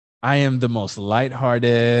 I am the most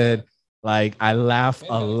lighthearted. Like, I laugh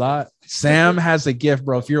a lot. Sam has a gift,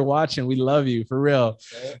 bro. If you're watching, we love you for real.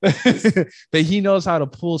 But he knows how to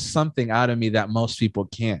pull something out of me that most people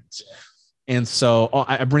can't. And so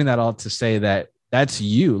I bring that all to say that that's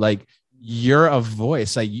you. Like, you're a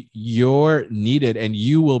voice, like you're needed, and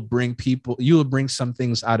you will bring some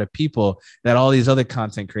things out of people that all these other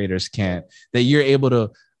content creators can't, that you're able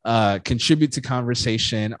to contribute to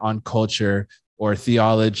conversation on culture or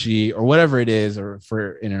theology or whatever it is, or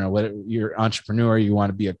for, what you're an entrepreneur, you want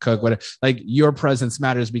to be a cook, whatever, like your presence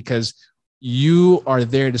matters because you are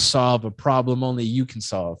there to solve a problem only you can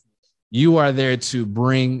solve. You are there to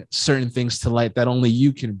bring certain things to light that only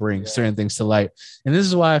you can bring certain things to light. And this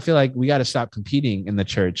is why I feel like we got to stop competing in the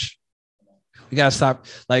church. We got to stop,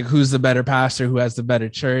 like, who's the better pastor, who has the better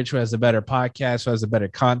church, who has the better podcast, who has the better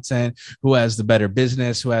content, who has the better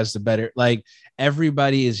business, who has the better, like,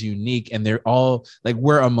 everybody is unique, and they're all, like,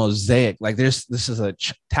 we're a mosaic. Like, this is a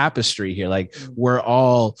tapestry here. Like, we're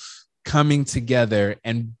all coming together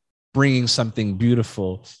and bringing something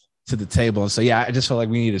beautiful to the table. And so, I just feel like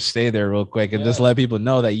we need to stay there real quick and just let people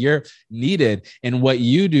know that you're needed. And what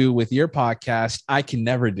you do with your podcast, I can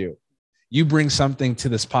never do. You bring something to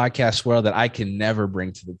this podcast world that I can never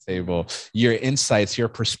bring to the table. Your insights, your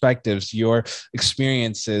perspectives, your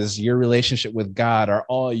experiences, your relationship with God are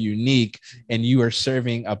all unique. And you are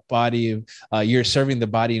serving you're serving the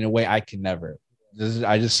body in a way I can never.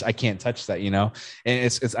 I can't touch that, And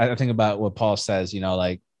I think about what Paul says,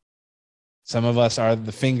 like, some of us are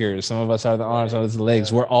the fingers, some of us are the arms, some of us are the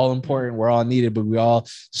legs. We're all important, we're all needed, but we all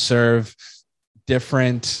serve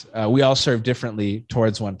differently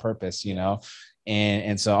towards one purpose,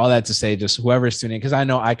 And so all that to say, just whoever's tuning in, because I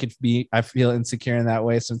know I feel insecure in that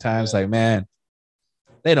way sometimes. Like, man,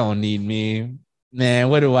 they don't need me. Man,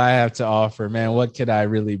 what do I have to offer? Man, what could I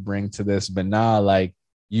really bring to this? But nah, like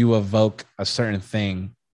you evoke a certain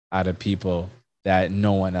thing out of people that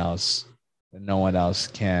no one else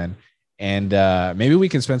can. And maybe we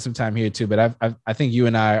can spend some time here too. But I think you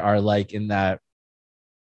and I are like in that.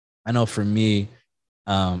 I know for me,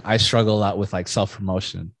 I struggle a lot with like self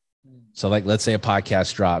promotion. So like, let's say a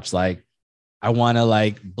podcast drops, like I want to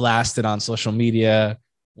like blast it on social media,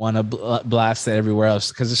 want to blast it everywhere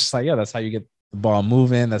else because it's just like, yeah, that's how you get the ball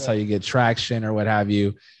moving. That's how you get traction or what have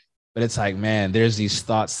you. But it's like, man, there's these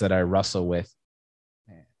thoughts that I wrestle with.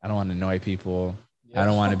 I don't want to annoy people. I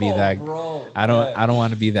don't want to be that. I don't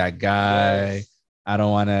want to be that guy. Yes. I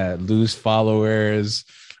don't want to lose followers.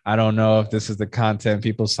 I don't know if this is the content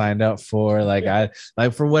people signed up for. Like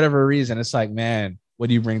for whatever reason, it's like, man, what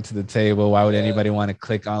do you bring to the table? Why would anybody want to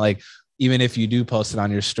click on, like, even if you do post it on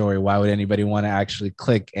your story, why would anybody want to actually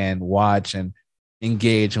click and watch and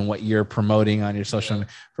engage in what you're promoting on your social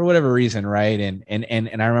for whatever reason, right? And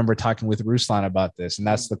I remember talking with Ruslan about this, and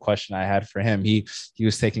that's the question I had for him. He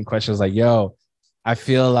was taking questions like, yo, I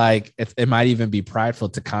feel like it might even be prideful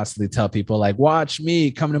to constantly tell people like, watch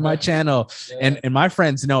me, come to my channel. And my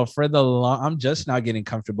friends know I'm just now getting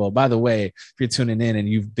comfortable. By the way, if you're tuning in and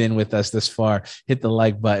you've been with us this far, hit the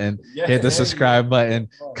like button, hit the subscribe button,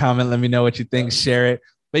 comment, let me know what you think, share it.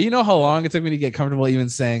 But you know how long it took me to get comfortable even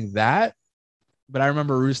saying that? But I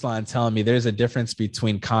remember Ruslan telling me there's a difference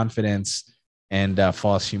between confidence and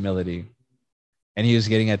false humility. And he was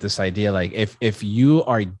getting at this idea, like if you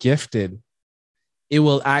are gifted, it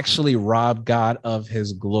will actually rob God of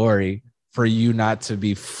his glory for you not to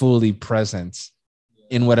be fully present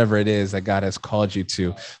in whatever it is that God has called you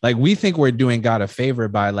to. Like, we think we're doing God a favor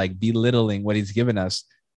by like belittling what he's given us.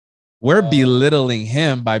 We're belittling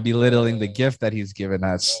him by belittling the gift that he's given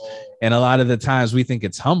us. And a lot of the times we think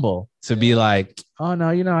it's humble to be like, oh no,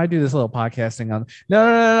 I do this little podcasting on.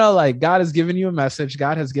 No. Like, God has given you a message.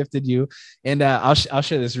 God has gifted you. And I'll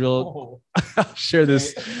share this real, I'll share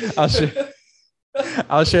this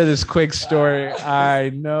quick story. I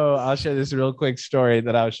know. I'll share this real quick story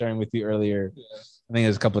that I was sharing with you earlier. I think it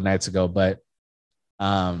was a couple of nights ago, but,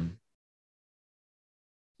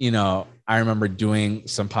 I remember doing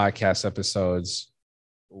some podcast episodes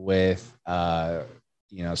with, some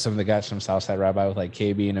of the guys from Southside Rabbi with like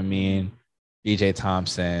KB and Amin, BJ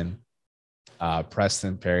Thompson,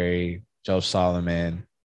 Preston Perry, Joe Solomon,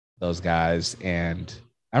 those guys. And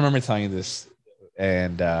I remember telling you this,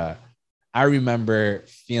 and I remember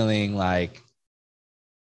feeling like,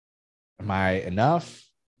 am I enough?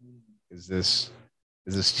 Is this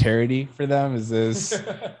charity for them? Is this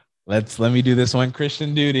let me do this one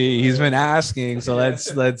Christian duty? He's been asking, so let's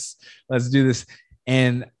do this.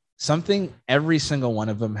 And something every single one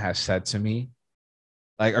of them has said to me,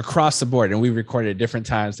 like across the board, and we recorded at different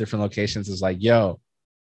times, different locations, is like, yo,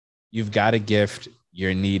 you've got a gift,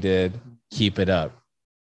 you're needed, keep it up.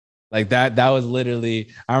 Like that was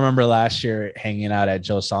literally, I remember last year hanging out at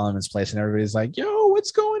Joe Solomon's place and everybody's like, yo,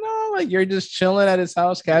 what's going on? Like, you're just chilling at his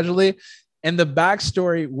house casually. And the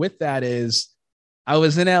backstory with that is I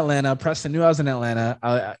was in Atlanta. Preston knew I was in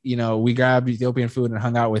Atlanta. We grabbed Ethiopian food and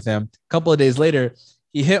hung out with him. A couple of days later,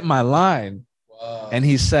 he hit my line. Wow. And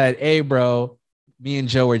he said, hey, bro, me and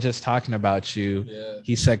Joe were just talking about you. Yeah.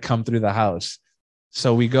 He said, come through the house.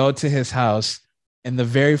 So we go to his house. And the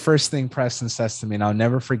very first thing Preston says to me, and I'll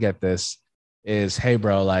never forget this, is, hey,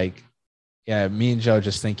 bro, like, yeah, me and Joe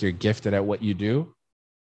just think you're gifted at what you do.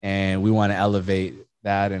 And we want to elevate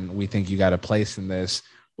that. And we think you got a place in this.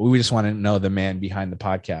 But we just want to know the man behind the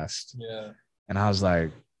podcast. Yeah. And I was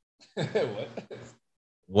like,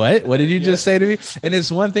 what? What did you just say to me? And it's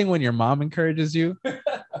one thing when your mom encourages you.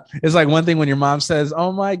 It's like one thing when your mom says,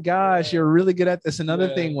 oh my gosh, you're really good at this.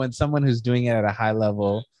 Another thing when someone who's doing it at a high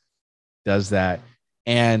level does that.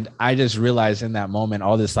 And I just realized in that moment,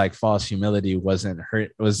 all this like false humility wasn't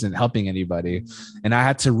helping anybody. And I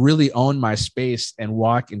had to really own my space and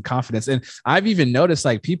walk in confidence. And I've even noticed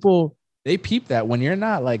like people, they peep that when you're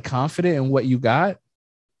not like confident in what you got,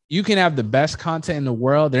 you can have the best content in the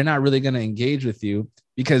world. They're not really going to engage with you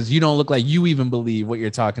because you don't look like you even believe what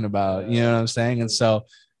you're talking about. You know what I'm saying? And so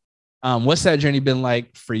what's that journey been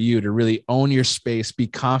like for you to really own your space, be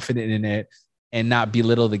confident in it, and not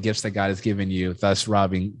belittle the gifts that God has given you, thus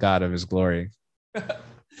robbing God of his glory?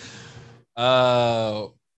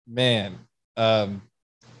 Oh, man.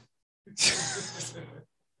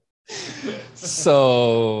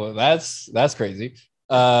 So that's crazy.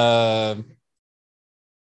 I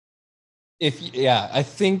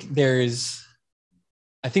think there's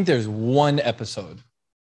I think there's one episode,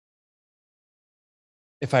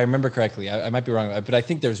 if I remember correctly. I might be wrong, but I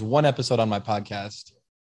think there's one episode on my podcast,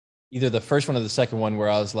 either the first one or the second one, where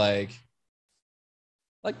I was like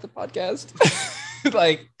the podcast,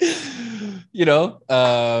 like, That's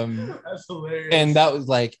hilarious. and that was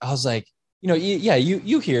like, I was like, you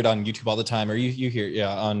hear it on YouTube all the time, or you hear it,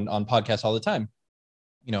 on podcasts all the time.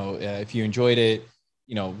 If you enjoyed it,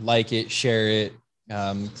 like it, share it,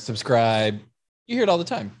 subscribe. You hear it all the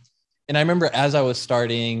time. And I remember as I was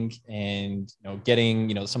starting and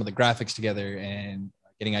getting some of the graphics together and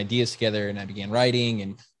getting ideas together, and I began writing,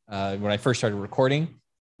 and when I first started recording, in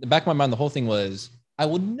the back of my mind, the whole thing was,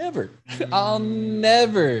 I'll never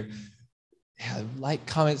like,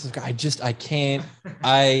 comment, subscribe. I can't.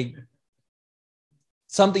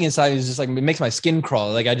 Something inside is just like, it makes my skin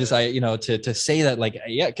crawl. Like to say that, like,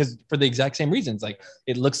 yeah, because for the exact same reasons, like,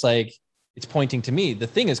 it looks like it's pointing to me. The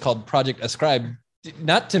thing is called Project Ascribe,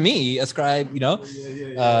 not to me. Ascribe,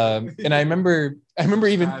 and I remember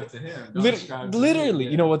even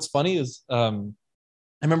literally, what's funny is, I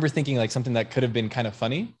remember thinking like something that could have been kind of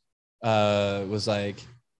funny, was like,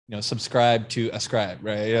 subscribe to Ascribe,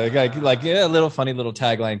 right? Like a little funny little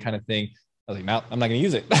tagline kind of thing. I was like, no, I'm not going to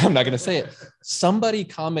use it. I'm not going to say it. Somebody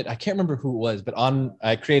comment, I can't remember who it was, but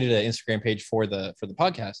I created an Instagram page for the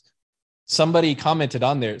podcast. Somebody commented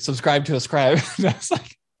on there, subscribe to Ascribe. And I was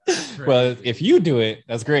like, well, if you do it,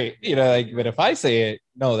 that's great. But if I say it,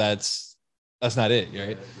 no, that's not it.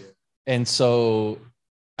 Right. And so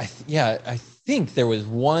I think there was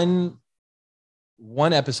one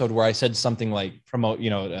episode where I said something like promote,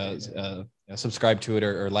 subscribe to it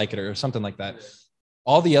or like it or something like that.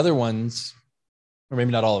 All the other ones, or maybe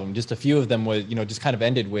not all of them, just a few of them was, just kind of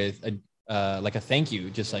ended with like a thank you,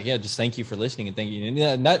 just like, yeah, just thank you for listening and thank you.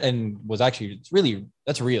 And was actually,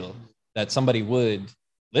 that's real, that somebody would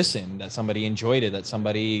listen, that somebody enjoyed it, that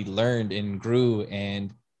somebody learned and grew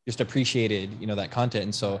and just appreciated, that content.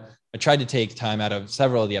 And so I tried to take time out of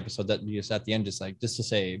several of the episodes that just at the end, just to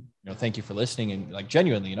say, thank you for listening, and like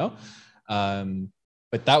genuinely,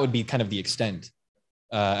 but that would be kind of the extent.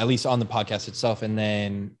 At least on the podcast itself. And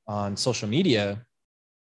then on social media,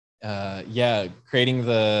 creating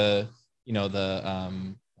the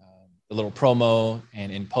little promo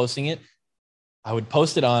and posting it. I would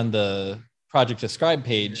post it on the Project Ascribe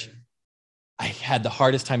page. I had the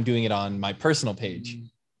hardest time doing it on my personal page,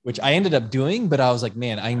 which I ended up doing, but I was like,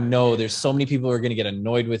 man, I know there's so many people who are going to get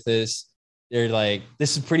annoyed with this. They're like,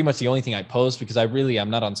 this is pretty much the only thing I post, because I'm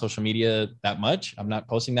not on social media that much. I'm not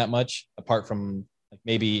posting that much, apart from like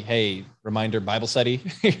maybe, hey, reminder Bible study,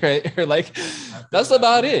 right? Or like, that's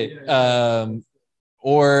about it.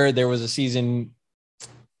 Or there was a season,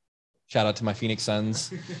 shout out to my Phoenix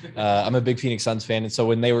Suns. I'm a big Phoenix Suns fan. And so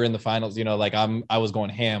when they were in the finals, I was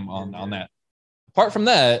going ham on that. Apart from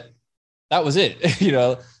that, that was it,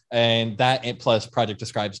 and that plus Project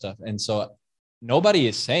Ascribe stuff. And so nobody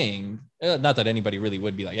is saying, not that anybody really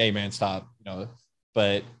would be like, hey man, stop,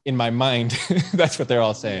 but in my mind, that's what they're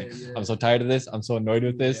all saying. Yeah. I'm so tired of this. I'm so annoyed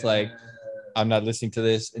with this. Yeah. Like, I'm not listening to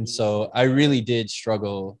this. And so I really did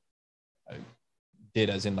struggle. I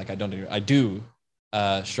do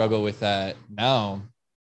struggle with that now,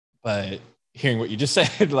 but hearing what you just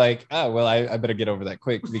said, like, I better get over that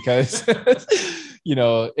quick, because,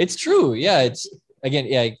 it's true. Yeah. It's, again,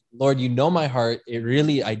 yeah, Lord, my heart. It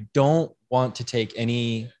really, I don't want to take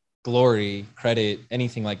any glory, credit,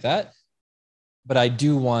 anything like that. But I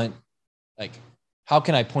do want, like, how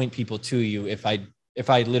can I point people to you if I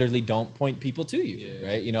literally don't point people to you, yeah.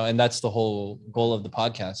 Right? And that's the whole goal of the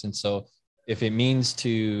podcast. And so if it means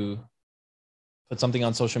to put something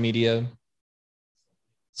on social media,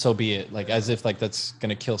 so be it. Like, as if like that's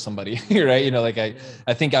gonna kill somebody, right?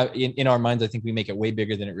 I think in our minds, I think we make it way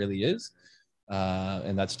bigger than it really is,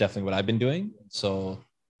 and that's definitely what I've been doing. So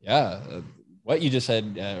yeah. What you just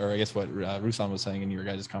said, or I guess what Ruslan was saying in your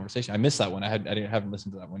guys' conversation, I missed that one. I haven't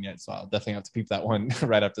listened to that one yet, so I'll definitely have to peep that one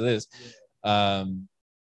right after this.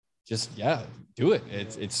 Just do it.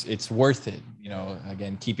 It's worth it.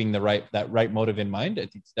 Again, keeping that right motive in mind. I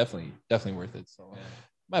think it's definitely worth it. So I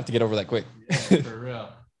might have to get over that quick. Yeah, for real.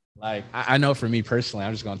 Like, I know for me personally,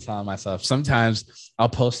 I'm just going to tell myself, sometimes I'll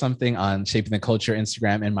post something on Shaping the Culture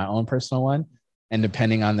Instagram and my own personal one, and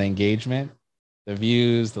depending on the engagement, the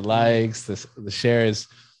views, the likes, the shares,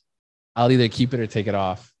 I'll either keep it or take it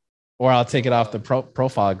off, or I'll take it off the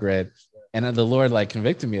profile grid. And the Lord like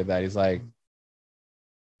convicted me of that. He's like,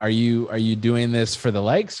 are you doing this for the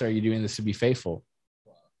likes, or are you doing this to be faithful?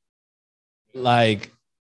 Like,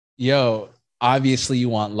 obviously you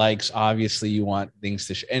want likes. Obviously you want things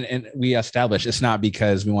to and we establish it's not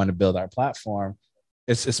because we want to build our platform.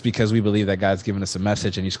 it's because we believe that God's given us a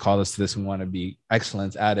message and he's called us to this. We want to be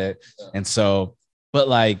excellent at it. And so, but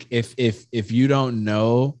like, if you don't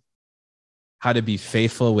know how to be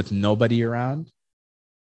faithful with nobody around,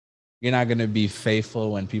 you're not going to be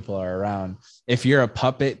faithful when people are around. If you're a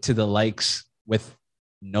puppet to the likes with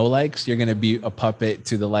no likes, you're going to be a puppet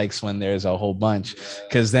to the likes when there's a whole bunch.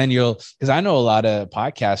 Because then because I know a lot of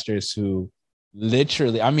podcasters who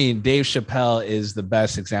literally, I mean, Dave Chappelle is the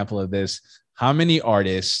best example of this. How many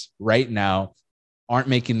artists right now aren't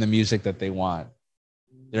making the music that they want?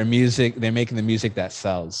 They're making the music that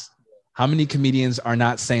sells. How many comedians are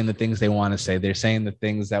not saying the things they want to say? They're saying the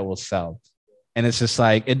things that will sell. And it's just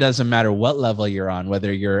like, it doesn't matter what level you're on,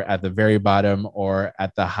 whether you're at the very bottom or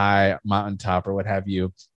at the high mountaintop or what have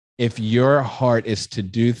you. If your heart is to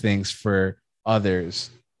do things for others,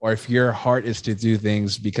 or if your heart is to do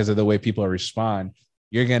things because of the way people respond,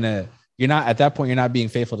 you're not at that point, you're not being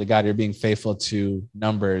faithful to God. You're being faithful to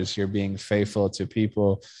numbers. You're being faithful to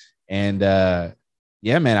people. And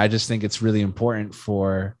yeah, man, I just think it's really important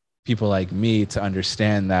for people like me to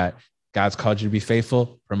understand that God's called you to be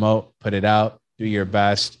faithful, promote, put it out, do your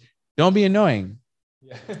best. Don't be annoying,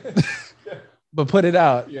 but put it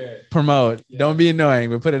out, promote. Don't be annoying,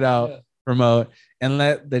 but put it out, promote, and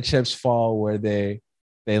let the chips fall where they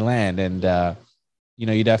land. And,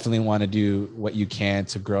 you definitely want to do what you can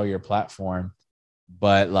to grow your platform.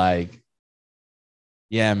 But like,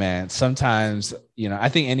 yeah, man, sometimes, I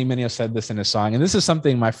think Andy Mineo said this in a song, and this is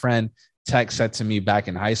something my friend Tech said to me back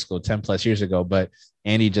in high school 10 plus years ago, but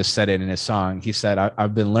Andy just said it in his song. He said,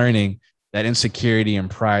 I've been learning that insecurity and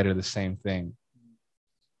pride are the same thing.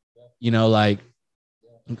 Like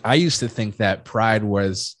I used to think that pride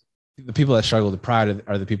was the people that struggle with pride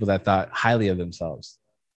are the people that thought highly of themselves.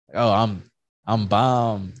 Like, oh, I'm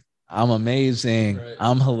bomb. I'm amazing. Right.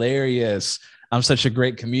 I'm hilarious. I'm such a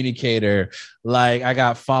great communicator. Like I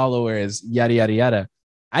got followers, yada, yada, yada.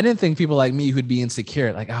 I didn't think people like me who'd be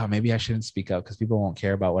insecure, like, oh, maybe I shouldn't speak up because people won't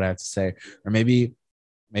care about what I have to say. Or maybe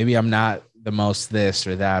I'm not the most this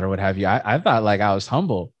or that or what have you. I thought like I was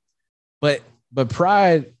humble, but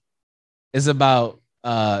pride is about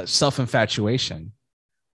self-infatuation.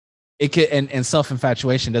 It could, and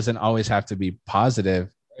self-infatuation doesn't always have to be positive.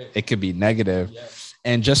 It could be negative. Yes.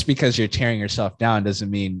 And just because you're tearing yourself down doesn't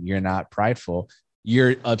mean you're not prideful.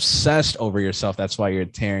 You're obsessed over yourself. That's why you're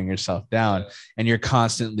tearing yourself down. And you're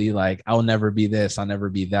constantly like, I'll never be this. I'll never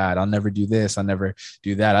be that. I'll never do this. I'll never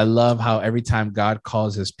do that. I love how every time God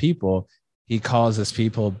calls his people, he calls his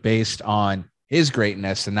people based on his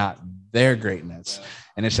greatness and not their greatness.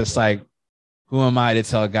 And it's just like, who am I to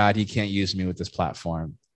tell God he can't use me with this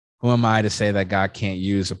platform? Who am I to say that God can't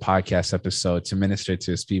use a podcast episode to minister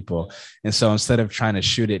to his people? And so instead of trying to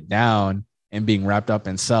shoot it down and being wrapped up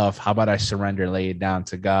in self, how about I surrender, lay it down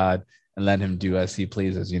to God and let him do as he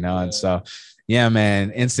pleases, And so, yeah,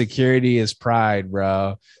 man, insecurity is pride,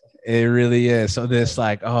 bro. It really is. So this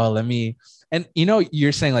like, oh, and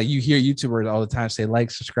you're saying like you hear YouTubers all the time say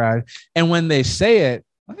like, subscribe. And when they say it,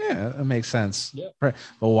 yeah, it makes sense. Yeah. But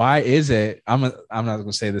why is it? I'm not going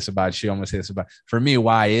to say this about you. I'm going to say this about, for me,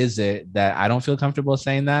 why is it that I don't feel comfortable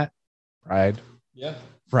saying that? Pride. Yeah.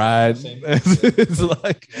 Pride. It's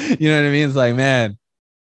like, you know what I mean? It's like, man,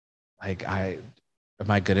 like am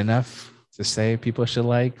I good enough to say people should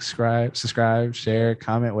like, subscribe, share,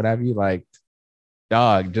 comment, whatever you like?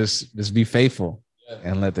 Dog, just be faithful.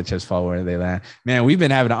 And let the chips fall where they land. Man, we've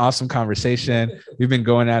been having an awesome conversation. We've been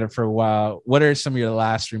going at it for a while. What are some of your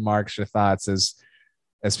last remarks or thoughts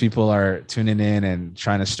as people are tuning in and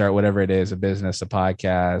trying to start whatever it is, a business, a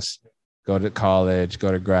podcast, go to college,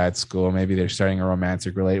 go to grad school, maybe they're starting a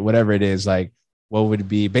romantic relationship, whatever it is, like what would it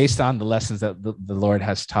be based on the lessons that the Lord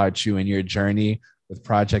has taught you in your journey with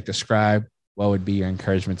Project Ascribe? What would be your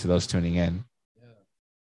encouragement to those tuning in?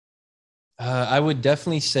 I would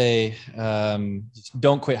definitely say,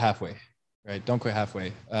 don't quit halfway, right? Don't quit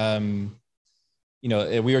halfway.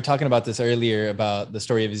 We were talking about this earlier about the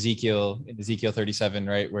story of Ezekiel in Ezekiel 37,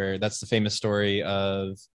 right? Where that's the famous story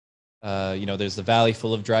of, there's the valley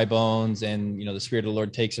full of dry bones and, the Spirit of the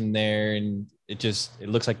Lord takes him there. And it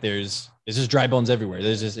looks like there's just dry bones everywhere.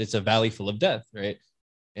 It's a valley full of death, right?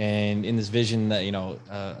 And in this vision that,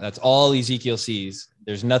 that's all Ezekiel sees.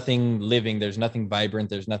 There's nothing living. There's nothing vibrant.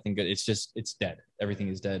 There's nothing good. It's dead. Everything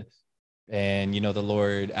is dead. And, the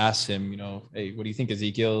Lord asks him, hey, what do you think,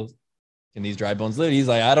 Ezekiel? Can these dry bones live? He's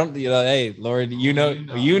like, I don't, hey, Lord,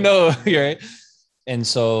 right? And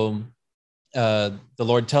so the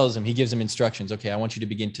Lord tells him, he gives him instructions. Okay, I want you to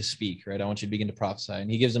begin to speak, right? I want you to begin to prophesy. And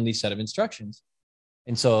he gives him these set of instructions.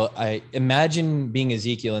 And so I imagine being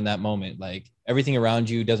Ezekiel in that moment. Like everything around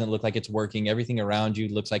you doesn't look like it's working. Everything around you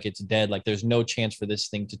looks like it's dead. Like there's no chance for this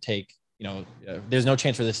thing to take, there's no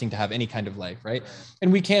chance for this thing to have any kind of life, right?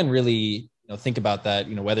 And we can really, think about that,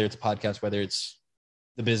 whether it's a podcast, whether it's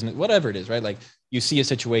the business, whatever it is, right? Like you see a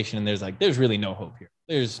situation and there's really no hope here.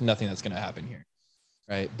 There's nothing that's going to happen here,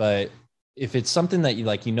 right? But if it's something that you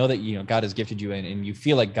like, that, God has gifted you in and you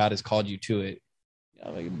feel like God has called you to it,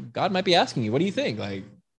 like God might be asking you, what do you think? Like,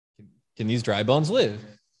 can these dry bones live?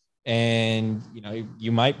 And,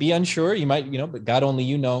 you might be unsure, you might, but God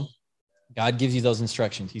only, God gives you those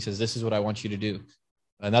instructions. He says, this is what I want you to do.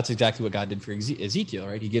 And that's exactly what God did for Ezekiel,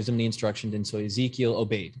 right? He gives him the instructions. And so Ezekiel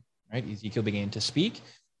obeyed, right? Ezekiel began to speak.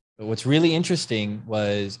 But what's really interesting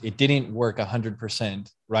was it didn't work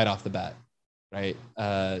 100% right off the bat, right?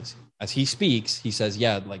 As he speaks, he says,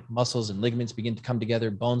 yeah, like muscles and ligaments begin to come together,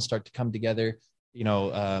 bones start to come together,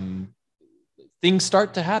 things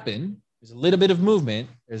start to happen. There's a little bit of movement.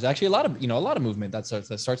 There's actually a lot of movement that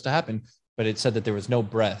starts to happen. But it said that there was no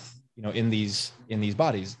breath, in these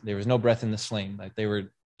bodies. There was no breath in the slain. Like they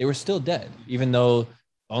were still dead, even though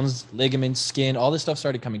bones, ligaments, skin, all this stuff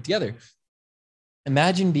started coming together.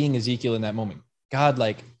 Imagine being Ezekiel in that moment. God,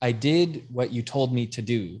 like I did what you told me to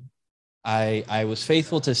do. I was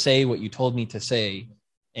faithful to say what you told me to say,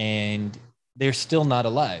 and they're still not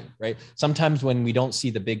alive, right? Sometimes when we don't see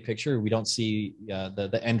the big picture, we don't see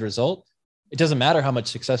the end result. It doesn't matter how much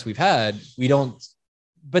success we've had.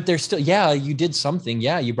 But they're still, yeah, you did something.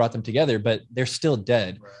 Yeah, you brought them together, but they're still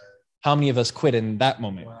dead. Right. How many of us quit in that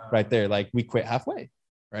moment right there? Like we quit halfway,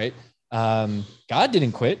 right? God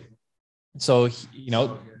didn't quit. So,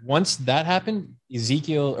 once that happened,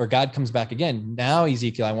 Ezekiel or God comes back again. Now,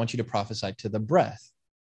 Ezekiel, I want you to prophesy to the breath,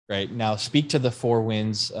 right? Now speak to the four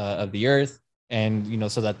winds of the earth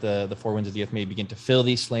and, so that the four winds of the earth may begin to fill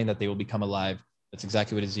these slain, that they will become alive. That's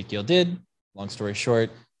exactly what Ezekiel did. Long story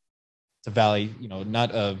short, it's a valley,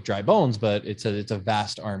 not of dry bones, but it's a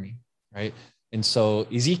vast army, right? And so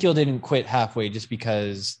Ezekiel didn't quit halfway just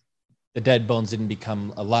because the dead bones didn't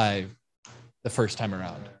become alive the first time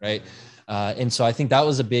around, right? And so I think that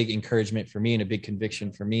was a big encouragement for me and a big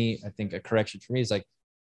conviction for me. I think a correction for me is like,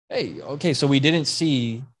 hey, okay, so we didn't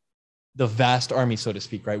see the vast army, so to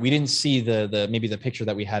speak, right? We didn't see the maybe the picture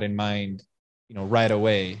that we had in mind, right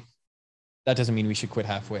away. That doesn't mean we should quit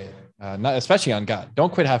halfway, not especially on God.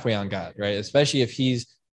 Don't quit halfway on God, right? Especially if he's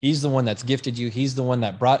the one that's gifted you. He's the one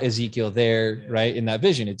that brought Ezekiel there, right? In that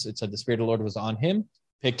vision, it said the Spirit of the Lord was on him,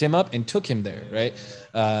 picked him up and took him there, right?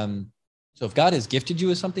 So if God has gifted you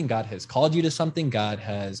with something, God has called you to something, God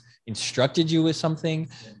has instructed you with something,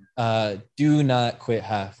 do not quit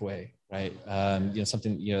halfway, right?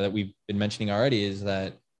 Something, that we've been mentioning already is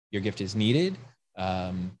that your gift is needed.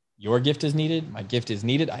 Your gift is needed. My gift is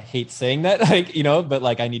needed. I hate saying that, but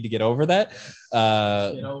like I need to get over that.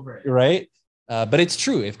 Get over it. Right. But it's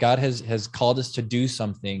true. If God has called us to do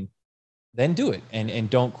something, then do it and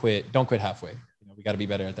don't quit. Don't quit halfway. We got to be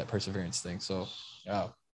better at that perseverance thing. So, yeah.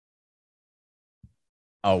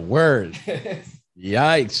 A word.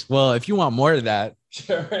 Yikes. Well, if you want more of that,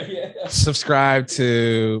 sure, yeah. Subscribe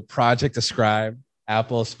to Project Ascribe,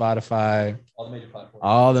 Apple, Spotify,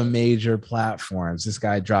 all the major platforms. This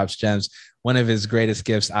guy drops gems. One of his greatest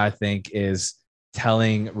gifts, I think, is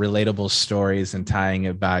telling relatable stories and tying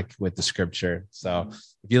it back with the scripture. So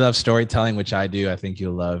if you love storytelling, which I do, I think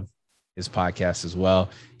you'll love his podcast as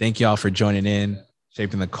well. Thank y'all for joining in,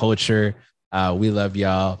 shaping the culture. We love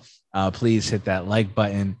y'all. Please hit that like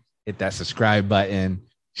button, hit that subscribe button,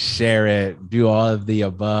 share it, do all of the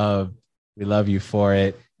above. We love you for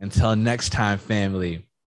it. Until next time, family,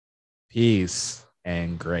 peace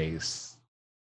and grace.